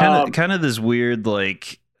 there's kind of this weird,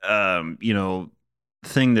 like,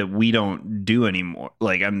 thing that we don't do anymore.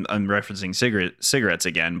 Like I'm referencing cigarettes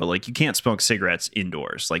again, but like you can't smoke cigarettes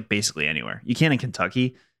indoors, like basically anywhere. You can in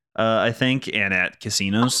Kentucky, I think, and at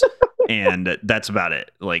casinos. And that's about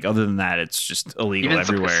it. Like other than that, it's just illegal even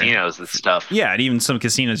everywhere. Some casinos and stuff. Yeah, and even some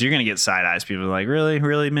casinos, you're gonna get side eyes. People are like,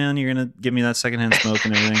 really, man, you're gonna give me that secondhand smoke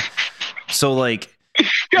and everything. So like,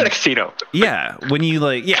 you're at a casino. Yeah, when you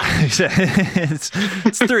like, yeah, it's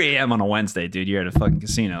 3 a.m. on a Wednesday, dude. You're at a fucking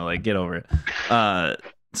casino. Like, get over it.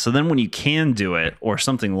 So then when you can do it or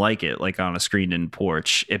something like it, like on a screened-in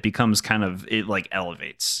porch, it becomes kind of, it like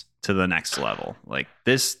elevates to the next level. Like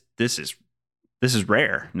this is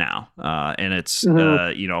rare now, and it's you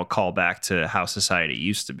know, a callback to how society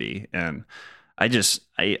used to be. And I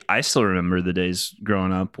still remember the days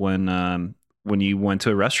growing up when you went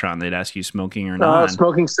to a restaurant, they'd ask you smoking or not,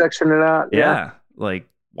 smoking section or not. Yeah, like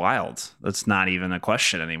wild. That's not even a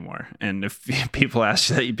question anymore. And if people ask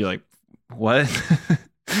you that, you'd be like, "What?"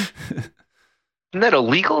 Isn't that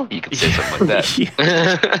illegal? You could say something like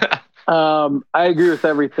that. I agree with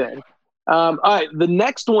everything. All right, the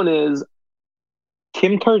next one is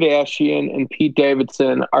Kim Kardashian and Pete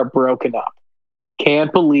Davidson are broken up.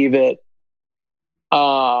 Can't believe it.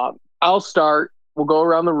 I'll start. We'll go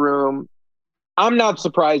around the room. I'm not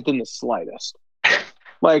surprised in the slightest.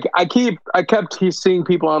 Like I kept seeing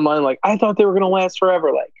people online like, I thought they were going to last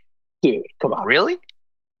forever. Like, dude, come on. Really?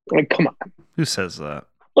 Like, come on. Who says that?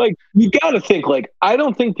 Like, you got to think, like, I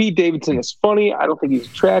don't think Pete Davidson is funny. I don't think he's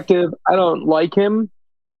attractive. I don't like him.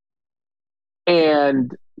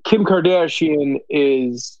 And Kim Kardashian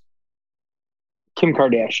is Kim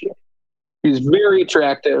Kardashian. She's very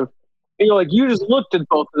attractive. And you're like, you just looked at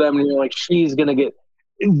both of them and you're like, she's going to get.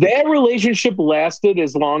 That relationship lasted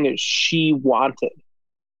as long as she wanted.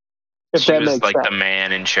 If she that was makes like sense. the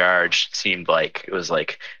man in charge. It seemed like it was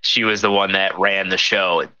like she was the one that ran the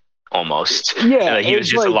show almost. Yeah. He was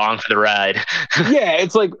just like, along for the ride. Yeah.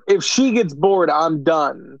 It's like, if she gets bored, I'm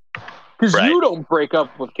done. Because Right. you don't break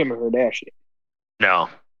up with Kim Kardashian. No,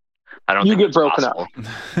 I don't You think get broken possible.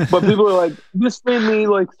 up. But people are like, this made me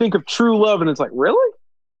like think of true love. And it's like, really?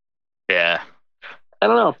 Yeah. I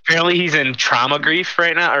don't know. Apparently he's in trauma grief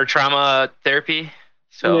right now, or trauma therapy.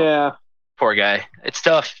 So Yeah. poor guy. It's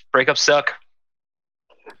tough. Breakups suck.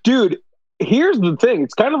 Dude, here's the thing.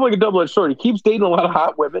 It's kind of like a double-edged sword. He keeps dating a lot of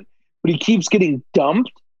hot women, but he keeps getting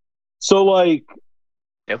dumped. So, like,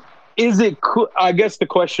 Yep. Is it cool? I guess the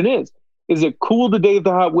question is it cool to date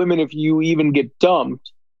the hot women if you even get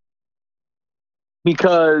dumped?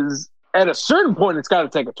 Because at a certain point, it's got to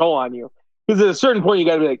take a toll on you. Because at a certain point, you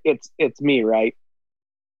got to be like, it's me, right?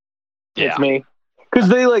 Yeah. It's me. Because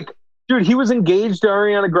they like, dude, he was engaged to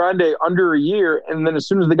Ariana Grande under a year, and then as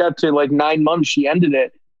soon as they got to like 9 months, she ended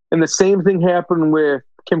it. And the same thing happened with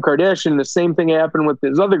Kim Kardashian. The same thing happened with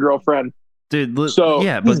his other girlfriend. Dude, So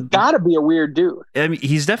yeah, he's but got to be a weird dude. I mean,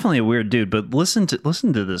 he's definitely a weird dude. But listen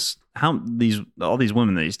to this. How all these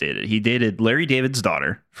women that he's dated. He dated Larry David's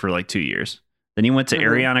daughter for like 2 years. Then he went to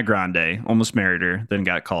Ariana Grande, almost married her, then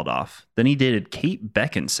got called off. Then he dated Kate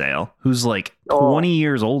Beckinsale, who's like 20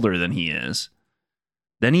 years older than he is.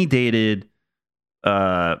 Then he dated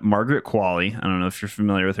Margaret Qualley. I don't know if you're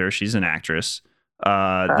familiar with her. She's an actress. Then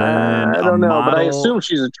I don't know, model, but I assume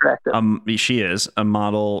she's attractive. She is a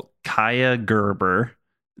model, Kaya Gerber.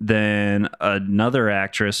 Then another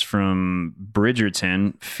actress from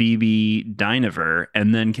Bridgerton, Phoebe Dynevor,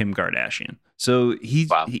 and then Kim Kardashian. So he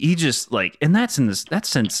just like, and that's since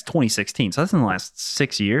 2016. So that's in the last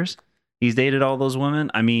 6 years. He's dated all those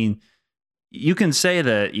women. I mean, you can say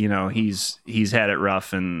that, you know, he's had it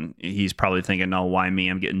rough and he's probably thinking, oh, why me?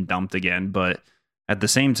 I'm getting dumped again. But at the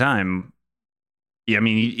same time, yeah, I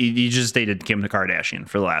mean, he just dated Kim Kardashian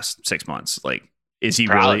for the last 6 months. Like, is he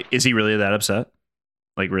really that upset?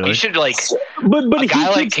 Like, really? You should like, but a guy he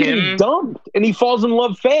like keeps getting him dumped, and he falls in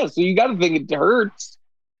love fast. So you got to think it hurts.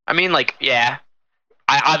 I mean, like, yeah,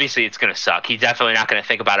 obviously it's gonna suck. He's definitely not gonna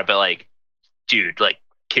think about it. But like, dude, like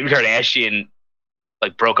Kim Kardashian,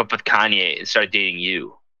 like broke up with Kanye and started dating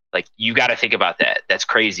you. Like, you got to think about that. That's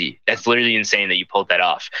crazy. That's literally insane that you pulled that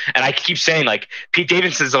off. And I keep saying, like, Pete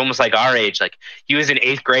Davidson is almost like our age. Like, he was in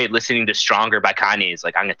 8th grade listening to Stronger by Kanye. He's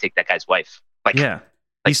like, I'm going to take that guy's wife. Like, yeah.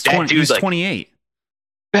 Like he's 20, he's 28.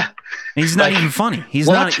 Yeah. He's not even funny. He's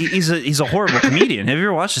not. He's a horrible comedian. Have you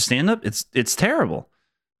ever watched a stand-up? It's terrible.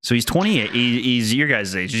 So he's 28. He's your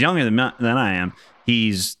guys' age. He's younger than I am.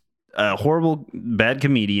 He's a horrible, bad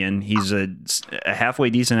comedian. He's a halfway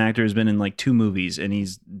decent actor. Has been in like 2 movies, and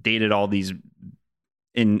he's dated all these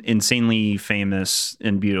insanely famous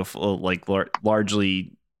and beautiful, like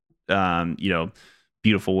largely,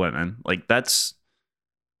 beautiful women. Like, that's.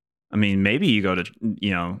 I mean, maybe you go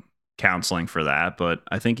to counseling for that, but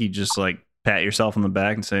I think you just like pat yourself on the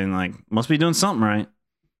back and saying like, must be doing something right.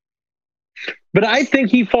 But I think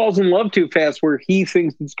he falls in love too fast where he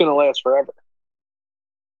thinks it's going to last forever.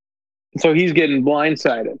 So he's getting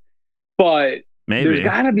blindsided. But maybe there's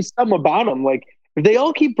got to be something about him. Like, if they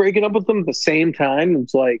all keep breaking up with them at the same time,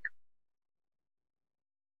 it's like,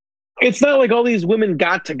 it's not like all these women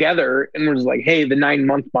got together and was like, hey, the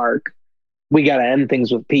 9-month mark, we got to end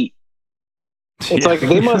things with Pete. It's like,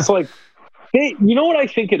 they must like, you know what I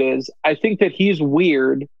think it is? I think that he's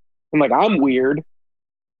weird and like, I'm weird.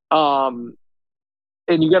 And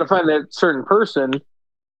you got to find that certain person.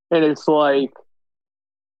 And it's like,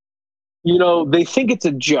 you know, they think it's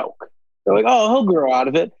a joke. They're like, oh, he'll grow out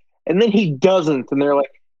of it. And then he doesn't. And they're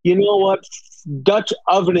like, you know what? Dutch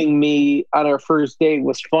ovening me on our first date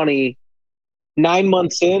was funny. 9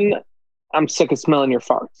 months in, I'm sick of smelling your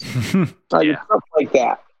farts. Like, stuff like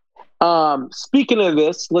that. Speaking of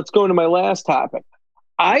this, let's go into my last topic.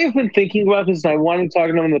 I have been thinking about this, and I wanted to talk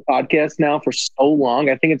about it on the podcast now for so long.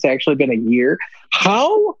 I think it's actually been a year.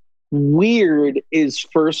 How weird is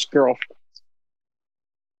first girlfriends?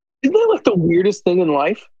 Isn't that like the weirdest thing in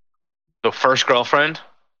life? The first girlfriend?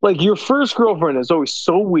 Like, your first girlfriend is always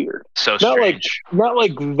so weird. So strange. Not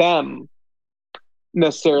like them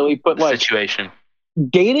necessarily, but like situation.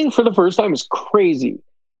 Dating for the first time is crazy.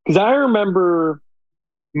 Because I remember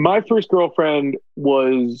my first girlfriend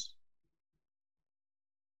was,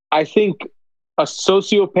 I think a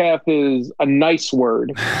sociopath is a nice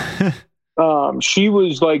word. She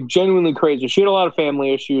was like genuinely crazy. She had a lot of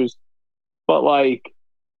family issues, but like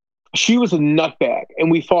she was a nutbag and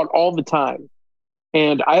we fought all the time.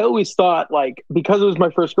 And I always thought like, because it was my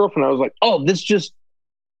first girlfriend, I was like, oh, this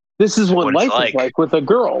is what life is like with a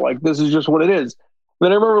girl. Like, this is just what it is.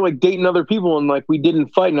 Then I remember like dating other people and like we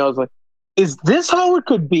didn't fight. And I was like, is this how it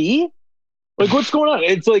could be? Like, what's going on?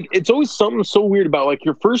 It's like, it's always something so weird about like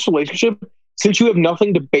your first relationship, since you have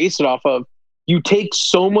nothing to base it off of, you take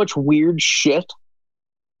so much weird shit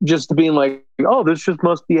just to being like, oh, this just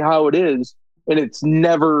must be how it is. And it's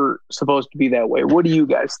never supposed to be that way. What do you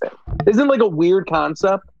guys think? Isn't it like a weird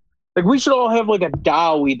concept? Like, we should all have like a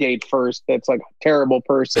doll we date first that's like a terrible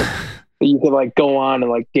person that you could like go on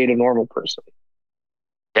and like date a normal person.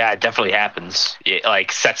 Yeah, it definitely happens. It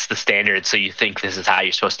like sets the standard, so you think this is how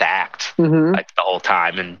you're supposed to act like the whole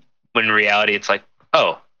time, and when in reality, it's like,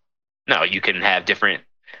 oh, no, you can have different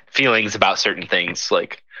feelings about certain things.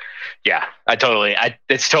 Like, yeah,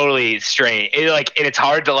 it's totally strange. And it's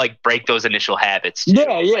hard to like break those initial habits too.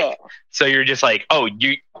 Yeah. Like, so you're just like, oh,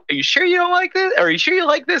 are you sure you don't like this? Or are you sure you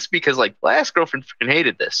like this? Because like last girlfriend freaking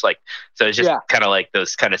hated this. Like, so it's just kind of like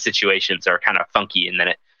those kind of situations are kind of funky, and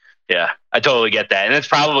then I totally get that. And that's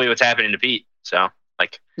probably what's happening to Pete. So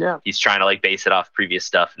like, he's trying to like base it off previous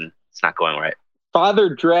stuff and it's not going right.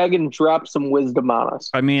 Father Dragon dropped some wisdom on us.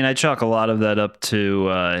 I mean, I chalk a lot of that up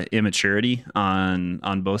to immaturity on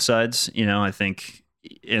both sides. You know, I think,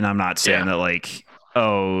 and I'm not saying that like,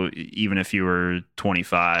 oh, even if you were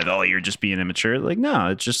 25, oh, you're just being immature. Like, no,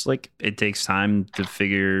 it's just like, it takes time to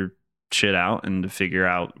figure shit out and to figure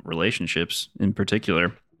out relationships in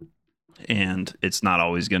particular. And it's not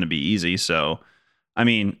always going to be easy. So, I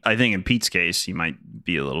mean, I think in Pete's case, he might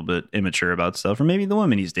be a little bit immature about stuff, or maybe the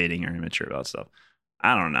women he's dating are immature about stuff.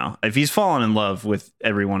 I don't know. If he's fallen in love with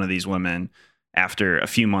every one of these women after a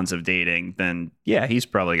few months of dating, then yeah, he's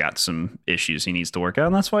probably got some issues he needs to work out.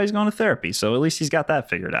 And that's why he's going to therapy. So at least he's got that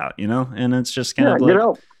figured out, you know? And it's just kind of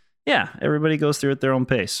like, everybody goes through at their own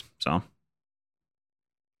pace. So.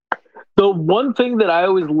 The one thing that I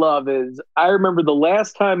always love is I remember the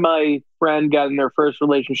last time my friend got in their first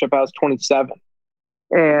relationship, I was 27.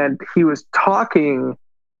 And he was talking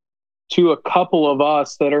to a couple of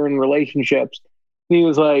us that are in relationships. And he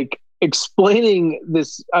was like explaining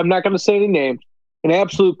this, I'm not going to say any names, an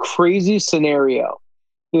absolute crazy scenario.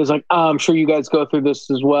 He was like, I'm sure you guys go through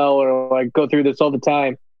this as well, or like go through this all the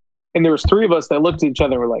time. And there was 3 of us that looked at each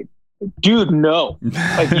other and were like, dude, no,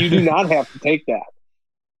 like you do not have to take that.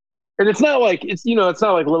 And it's not like, it's not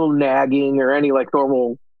like little nagging or any like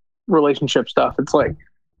normal relationship stuff. It's like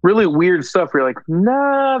really weird stuff where you're like,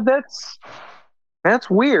 nah, that's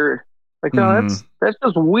weird. Like, no, that's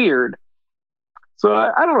just weird. So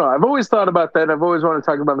I don't know. I've always thought about that. I've always wanted to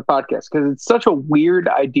talk about the podcast because it's such a weird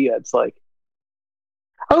idea. It's like,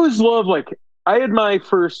 I always love, like, I had my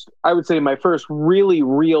first really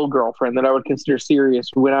real girlfriend that I would consider serious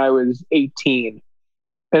when I was 18.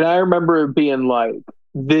 And I remember being like,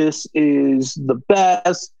 this is the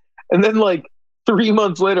best. And then like 3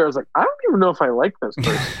 months later, I was like, I don't even know if I like this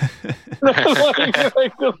person.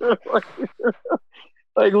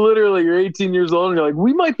 like literally, you're 18 years old and you're like,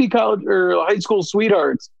 we might be college or high school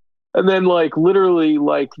sweethearts. And then like literally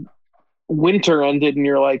like winter ended and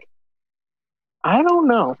you're like, I don't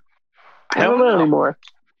know. I don't know anymore.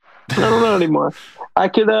 I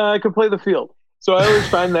could play the field. So I always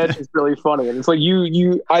find that just really funny. And it's like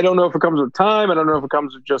I don't know if it comes with time. I don't know if it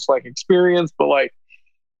comes with just like experience, but like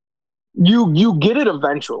you get it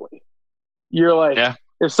eventually. You're like,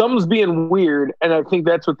 if someone's being weird, and I think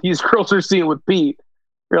that's what these girls are seeing with Pete,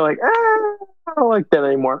 you're like, I don't like that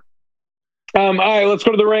anymore. All right, let's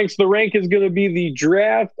go to the ranks. The rank is going to be the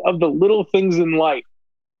draft of the little things in life.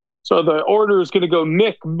 So the order is going to go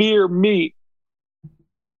Nick, beer, meat.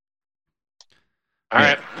 All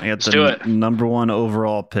right, I got the number 1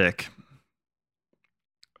 overall pick.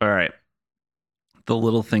 All right, the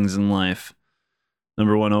little things in life.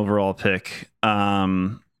 Number 1 overall pick.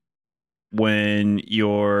 When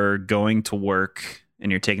you're going to work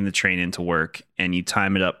and you're taking the train into work and you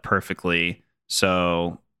time it up perfectly,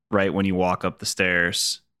 so right when you walk up the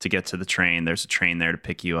stairs to get to the train, there's a train there to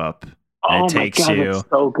pick you up. And it takes you,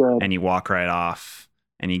 so good. And you walk right off,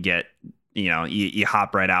 and you get, you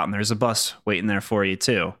hop right out, and there's a bus waiting there for you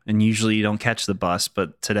too. And usually you don't catch the bus,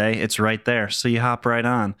 but today it's right there, so you hop right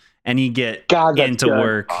on, and you get into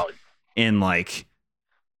work in like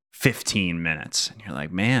 15 minutes, and you're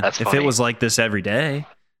like, man, if it was like this every day,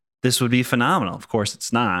 this would be phenomenal. Of course,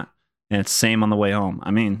 it's not, and it's the same on the way home.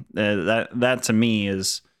 I mean, that to me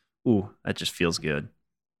is, that just feels good.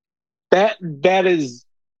 That is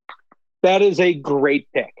a great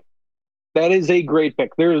pick. That is a great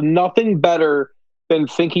pick. There's nothing better than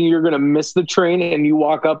thinking you're going to miss the train and you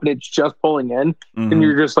walk up and it's just pulling in, and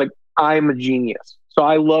you're just like, I'm a genius. So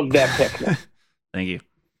I love that pick. Thank you.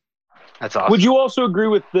 That's awesome. Would you also agree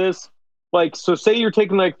with this? Like, so say you're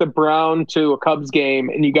taking like the Brown to a Cubs game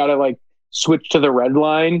and you got to like switch to the red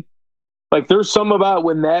line. Like there's some about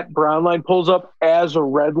when that Brown line pulls up as a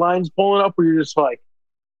red line's pulling up where you're just like,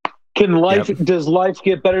 does life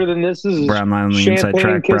get better than this? This is Brown line on the inside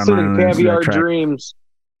track. Brown line on the caviar dreams.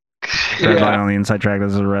 Red line on the inside track.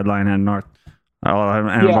 This is a red line heading north.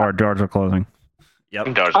 And doors are closing.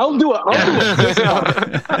 Yep. I'll do a fist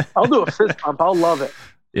bump. I'll do a fist bump. I'll love it.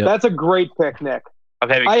 Yep. That's a great pick, Nick. I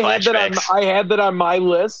had that on my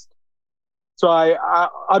list. So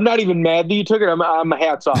I'm not even mad that you took it. I'm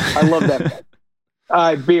hats off. I love that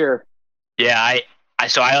pick. Beer. Yeah,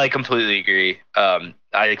 I like completely agree. I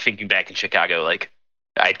like thinking back in Chicago, like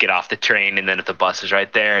I'd get off the train and then if the bus is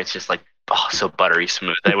right there, it's just like so buttery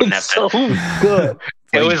smooth. I wouldn't have to. So good.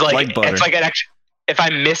 It was like it's like an extra. If I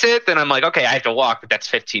miss it, then I'm like, okay, I have to walk, but that's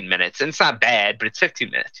 15 minutes, and it's not bad, but it's 15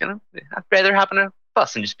 minutes. I'd rather hop on a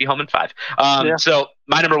bus and just be home in 5. So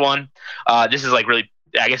my number 1, this is like really,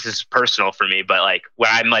 I guess this is personal for me, but like when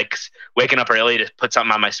I'm like waking up early to put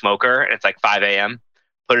something on my smoker, and it's like 5 a.m.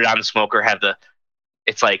 Put it on the smoker,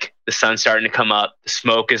 it's like the sun's starting to come up, the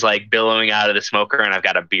smoke is like billowing out of the smoker, and I've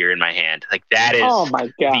got a beer in my hand. Like that is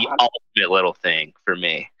the ultimate little thing for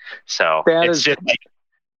me. So it's just like,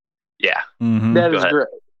 that is great.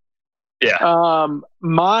 Yeah.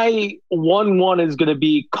 My 1-1 is going to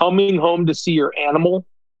be coming home to see your animal,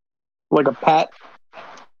 like a pet.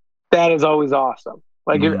 That is always awesome.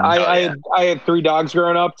 Like I had 3 dogs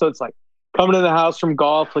growing up, so it's like coming in the house from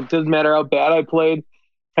golf. Like doesn't matter how bad I played,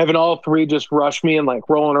 having all 3 just rush me and like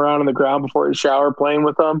rolling around on the ground before you shower, playing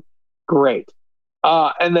with them. Great.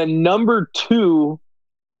 And then number 2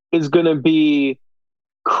 is going to be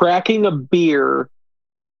cracking a beer.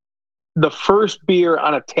 The first beer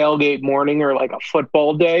on a tailgate morning or like a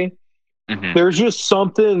football day. Mm-hmm. There's just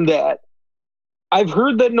something that I've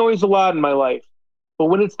heard that noise a lot in my life, but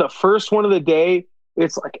when it's the first one of the day,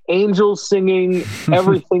 it's like angels singing.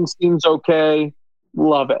 Everything seems okay.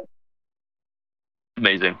 Love it.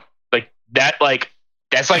 Amazing. Like that,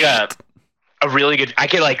 that's like a really good, I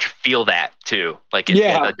can like feel that too. Like,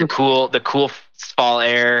 like the cool fall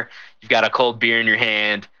air, you've got a cold beer in your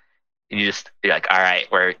hand. And you're like, all right,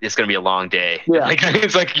 it's going to be a long day. Yeah. Like,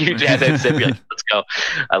 it's like you have that sip, you're like, let's go.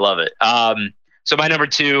 I love it. So my number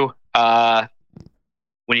 2,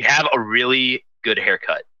 when you have a really good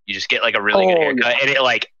haircut, you just get like a really good haircut, and it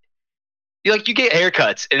like you get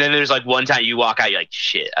haircuts, and then there's like one time you walk out, you're like,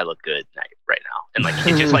 shit, I look good right now, and like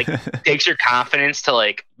it just like takes your confidence to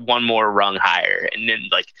like one more rung higher, and then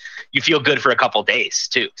like you feel good for a couple days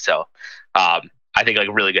too. So I think like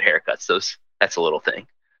really good haircuts, that's a little thing.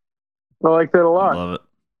 I like that a lot. Love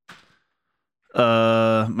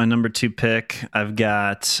it. My number 2 pick, I've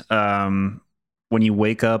got when you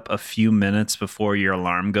wake up a few minutes before your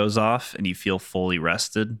alarm goes off and you feel fully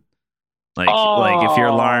rested. Like if your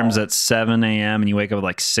alarm's at 7 a.m. and you wake up at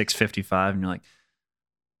like 6:55 and you're like,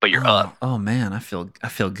 but you're up. Oh man, I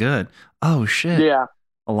feel good. Oh shit. Yeah.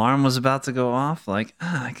 alarm was about to go off, like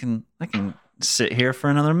I can sit here for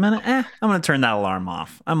another minute. I'm gonna turn that alarm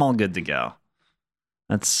off. I'm all good to go.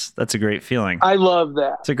 That's a great feeling. I love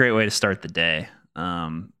that. It's a great way to start the day.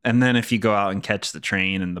 And then if you go out and catch the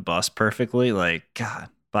train and the bus perfectly, like, God,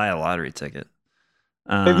 buy a lottery ticket.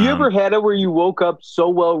 Have you ever had it where you woke up so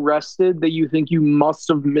well rested that you think you must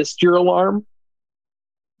have missed your alarm?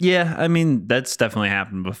 Yeah, I mean, that's definitely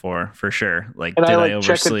happened before, for sure. Like, and did I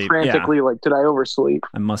oversleep? Check it frantically, like, did I oversleep?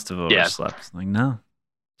 I must have overslept. Like, no.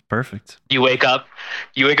 Perfect. You wake up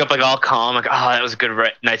like all calm, like, oh, that was a good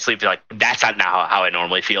night's sleep. You're like, that's not now how I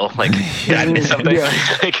normally feel. Like, did I miss something?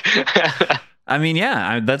 Like, I mean,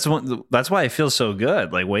 yeah, that's why I feel so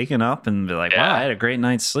good. Like waking up and be like, wow, I had a great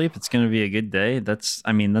night's sleep. It's going to be a good day. That's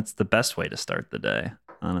the best way to start the day,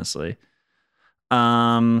 honestly.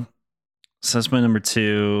 So that's my number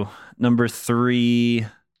 2. Number 3.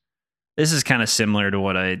 This is kind of similar to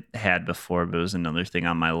what I had before, but it was another thing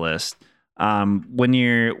on my list. When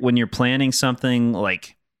you're planning something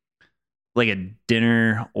like a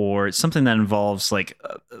dinner or something that involves like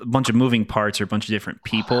a bunch of moving parts or a bunch of different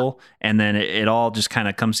people, and then it all just kind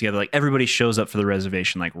of comes together. Like everybody shows up for the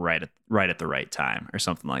reservation like right at the right time or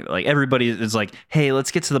something like that. Like everybody is like, hey, let's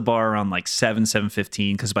get to the bar around like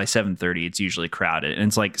 7:15 because by 7:30 it's usually crowded, and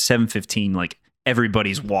it's like 7:15 like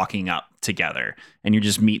everybody's walking up together and you're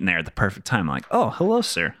just meeting there at the perfect time. Like, oh, hello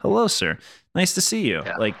sir, nice to see you.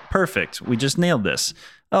 Like, perfect, we just nailed this.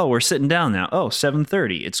 Oh, we're sitting down now. Oh,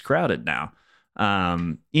 7:30, it's crowded now.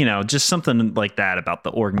 Just something like that about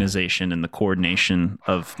the organization and the coordination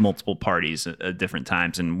of multiple parties at different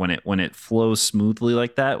times. And when it flows smoothly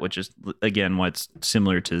like that, which is again what's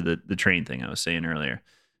similar to the train thing I was saying earlier,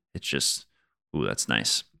 it's just, ooh, that's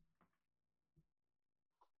nice.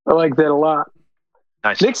 I like that a lot.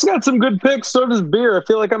 Nice. Nick's got some good picks. So does Beer. I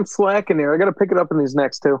feel like I'm slacking here. I got to pick it up in these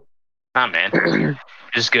next 2. Oh man,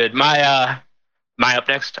 it's good. My up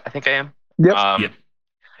next. I think I am. Yep. Yep.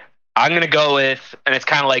 I'm gonna go with, and it's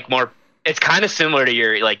kind of like more. It's kind of similar to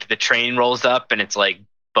your, like, the train rolls up and it's like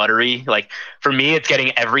buttery. Like for me, it's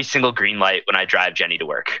getting every single green light when I drive Jenny to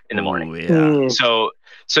work in the morning. Yeah. So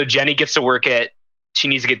Jenny gets to work she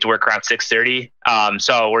needs to get to work around 6:30.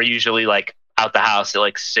 So we're usually like out the house at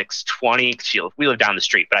like 6:20. We live down the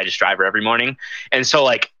street, but I just drive her every morning. And so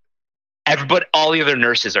like all the other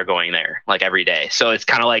nurses are going there like every day. So it's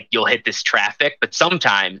kind of like you'll hit this traffic, but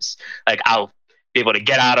sometimes like I'll be able to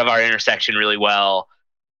get out of our intersection really well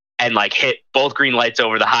and like hit both green lights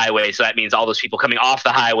over the highway. So that means all those people coming off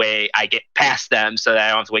the highway, I get past them so that I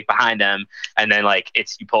don't have to wait behind them. And then like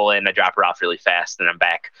you pull in, I drop her off really fast, and I'm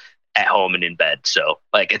back at home and in bed. So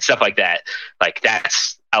like it's stuff like that. Like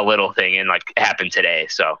that's a little thing, and like it happened today.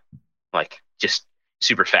 So like just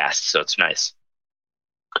super fast. So it's nice.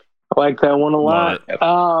 I like that one a lot.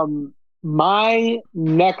 My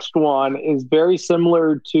next one is very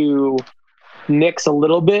similar to Nick's a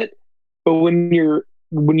little bit, but when you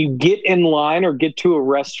get in line or get to a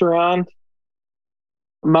restaurant,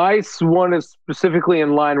 my one is specifically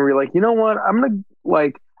in line where you're like, you know what? I'm gonna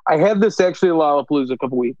like. I had this actually at Lollapalooza a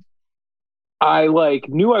couple weeks. I like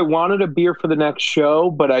knew I wanted a beer for the next show,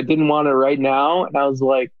 but I didn't want it right now, and I was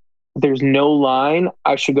like, "There's no line.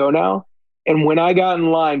 I should go now." And when I got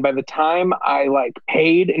in line, by the time I like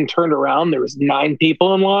paid and turned around, there was 9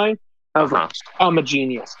 people in line. I was like, I'm a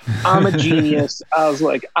genius. I was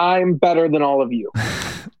like, I'm better than all of you.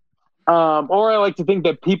 Or I like to think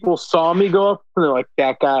that people saw me go up and they're like,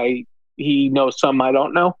 that guy, he knows something I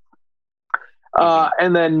don't know.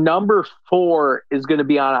 And then number 4 is going to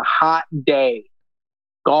be on a hot day,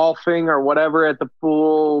 golfing or whatever at the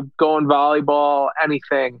pool, going volleyball,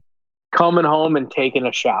 anything, coming home and taking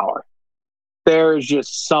a shower. There's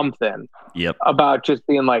just something about just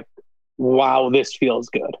being like, wow, this feels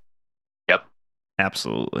good. Yep.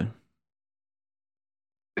 Absolutely.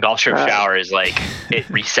 The golf trip shower is like, it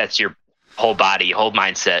resets your whole body, whole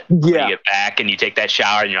mindset. Yeah. When you get back and you take that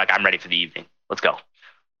shower and you're like, I'm ready for the evening. Let's go.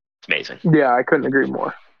 It's amazing. Yeah, I couldn't agree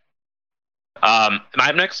more. Am I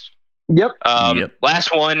up next? Yep.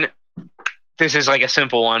 Last one. This is like a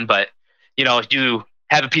simple one, but you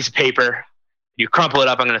have a piece of paper, you crumple it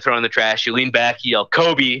up, I'm going to throw it in the trash. You lean back, you yell,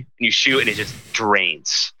 Kobe, and you shoot, and it just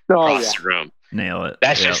drains across the room. Nail it.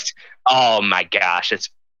 That's just, oh my gosh, it's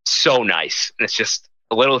so nice. And it's just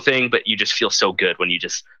a little thing, but you just feel so good when you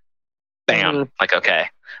just, bam, like, okay,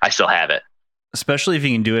 I still have it. Especially if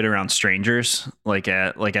you can do it around strangers, like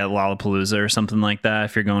at Lollapalooza or something like that.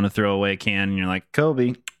 If you're going to throw away a can and you're like,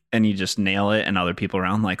 Kobe, and you just nail it, and other people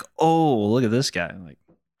around like, oh, look at this guy. Like,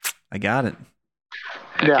 I got it.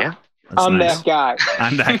 Yeah. I'm nice. That guy.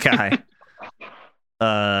 I'm that guy.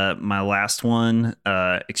 my last one,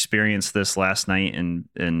 experienced this last night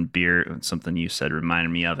in beer. Something you said reminded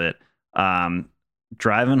me of it.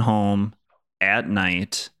 Driving home at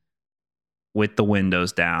night with the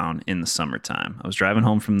windows down in the summertime. I was driving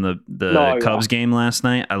home from the Cubs game last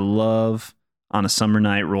night. I love on a summer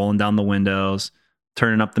night rolling down the windows,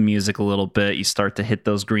 turning up the music a little bit. You start to hit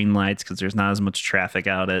those green lights because there's not as much traffic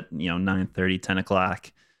out at 9:30, 10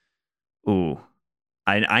 o'clock. Ooh,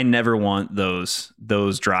 I never want those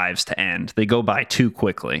drives to end. They go by too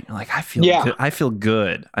quickly. Like I feel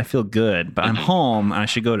good, but I'm home. I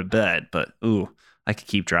should go to bed. But I could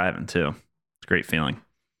keep driving too. It's a great feeling.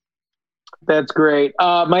 That's great.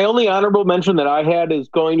 My only honorable mention that I had is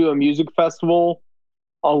going to a music festival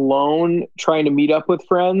alone, trying to meet up with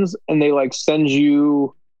friends, and they like send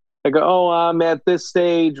you, they go, "Oh, I'm at this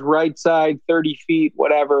stage, right side, 30 feet,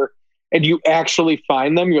 whatever," and you actually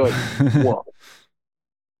find them. You're like, "Whoa,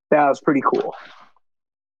 that was pretty cool."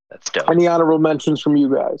 That's dope. Any honorable mentions from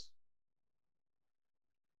you guys?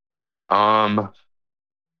 Probably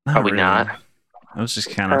really. not. I was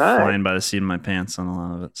just kind of flying by the seat of my pants on a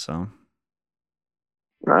lot of it. So,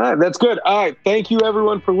 all right, that's good. All right, thank you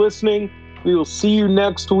everyone for listening. We will see you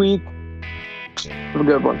next week. Have a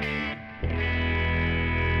good one.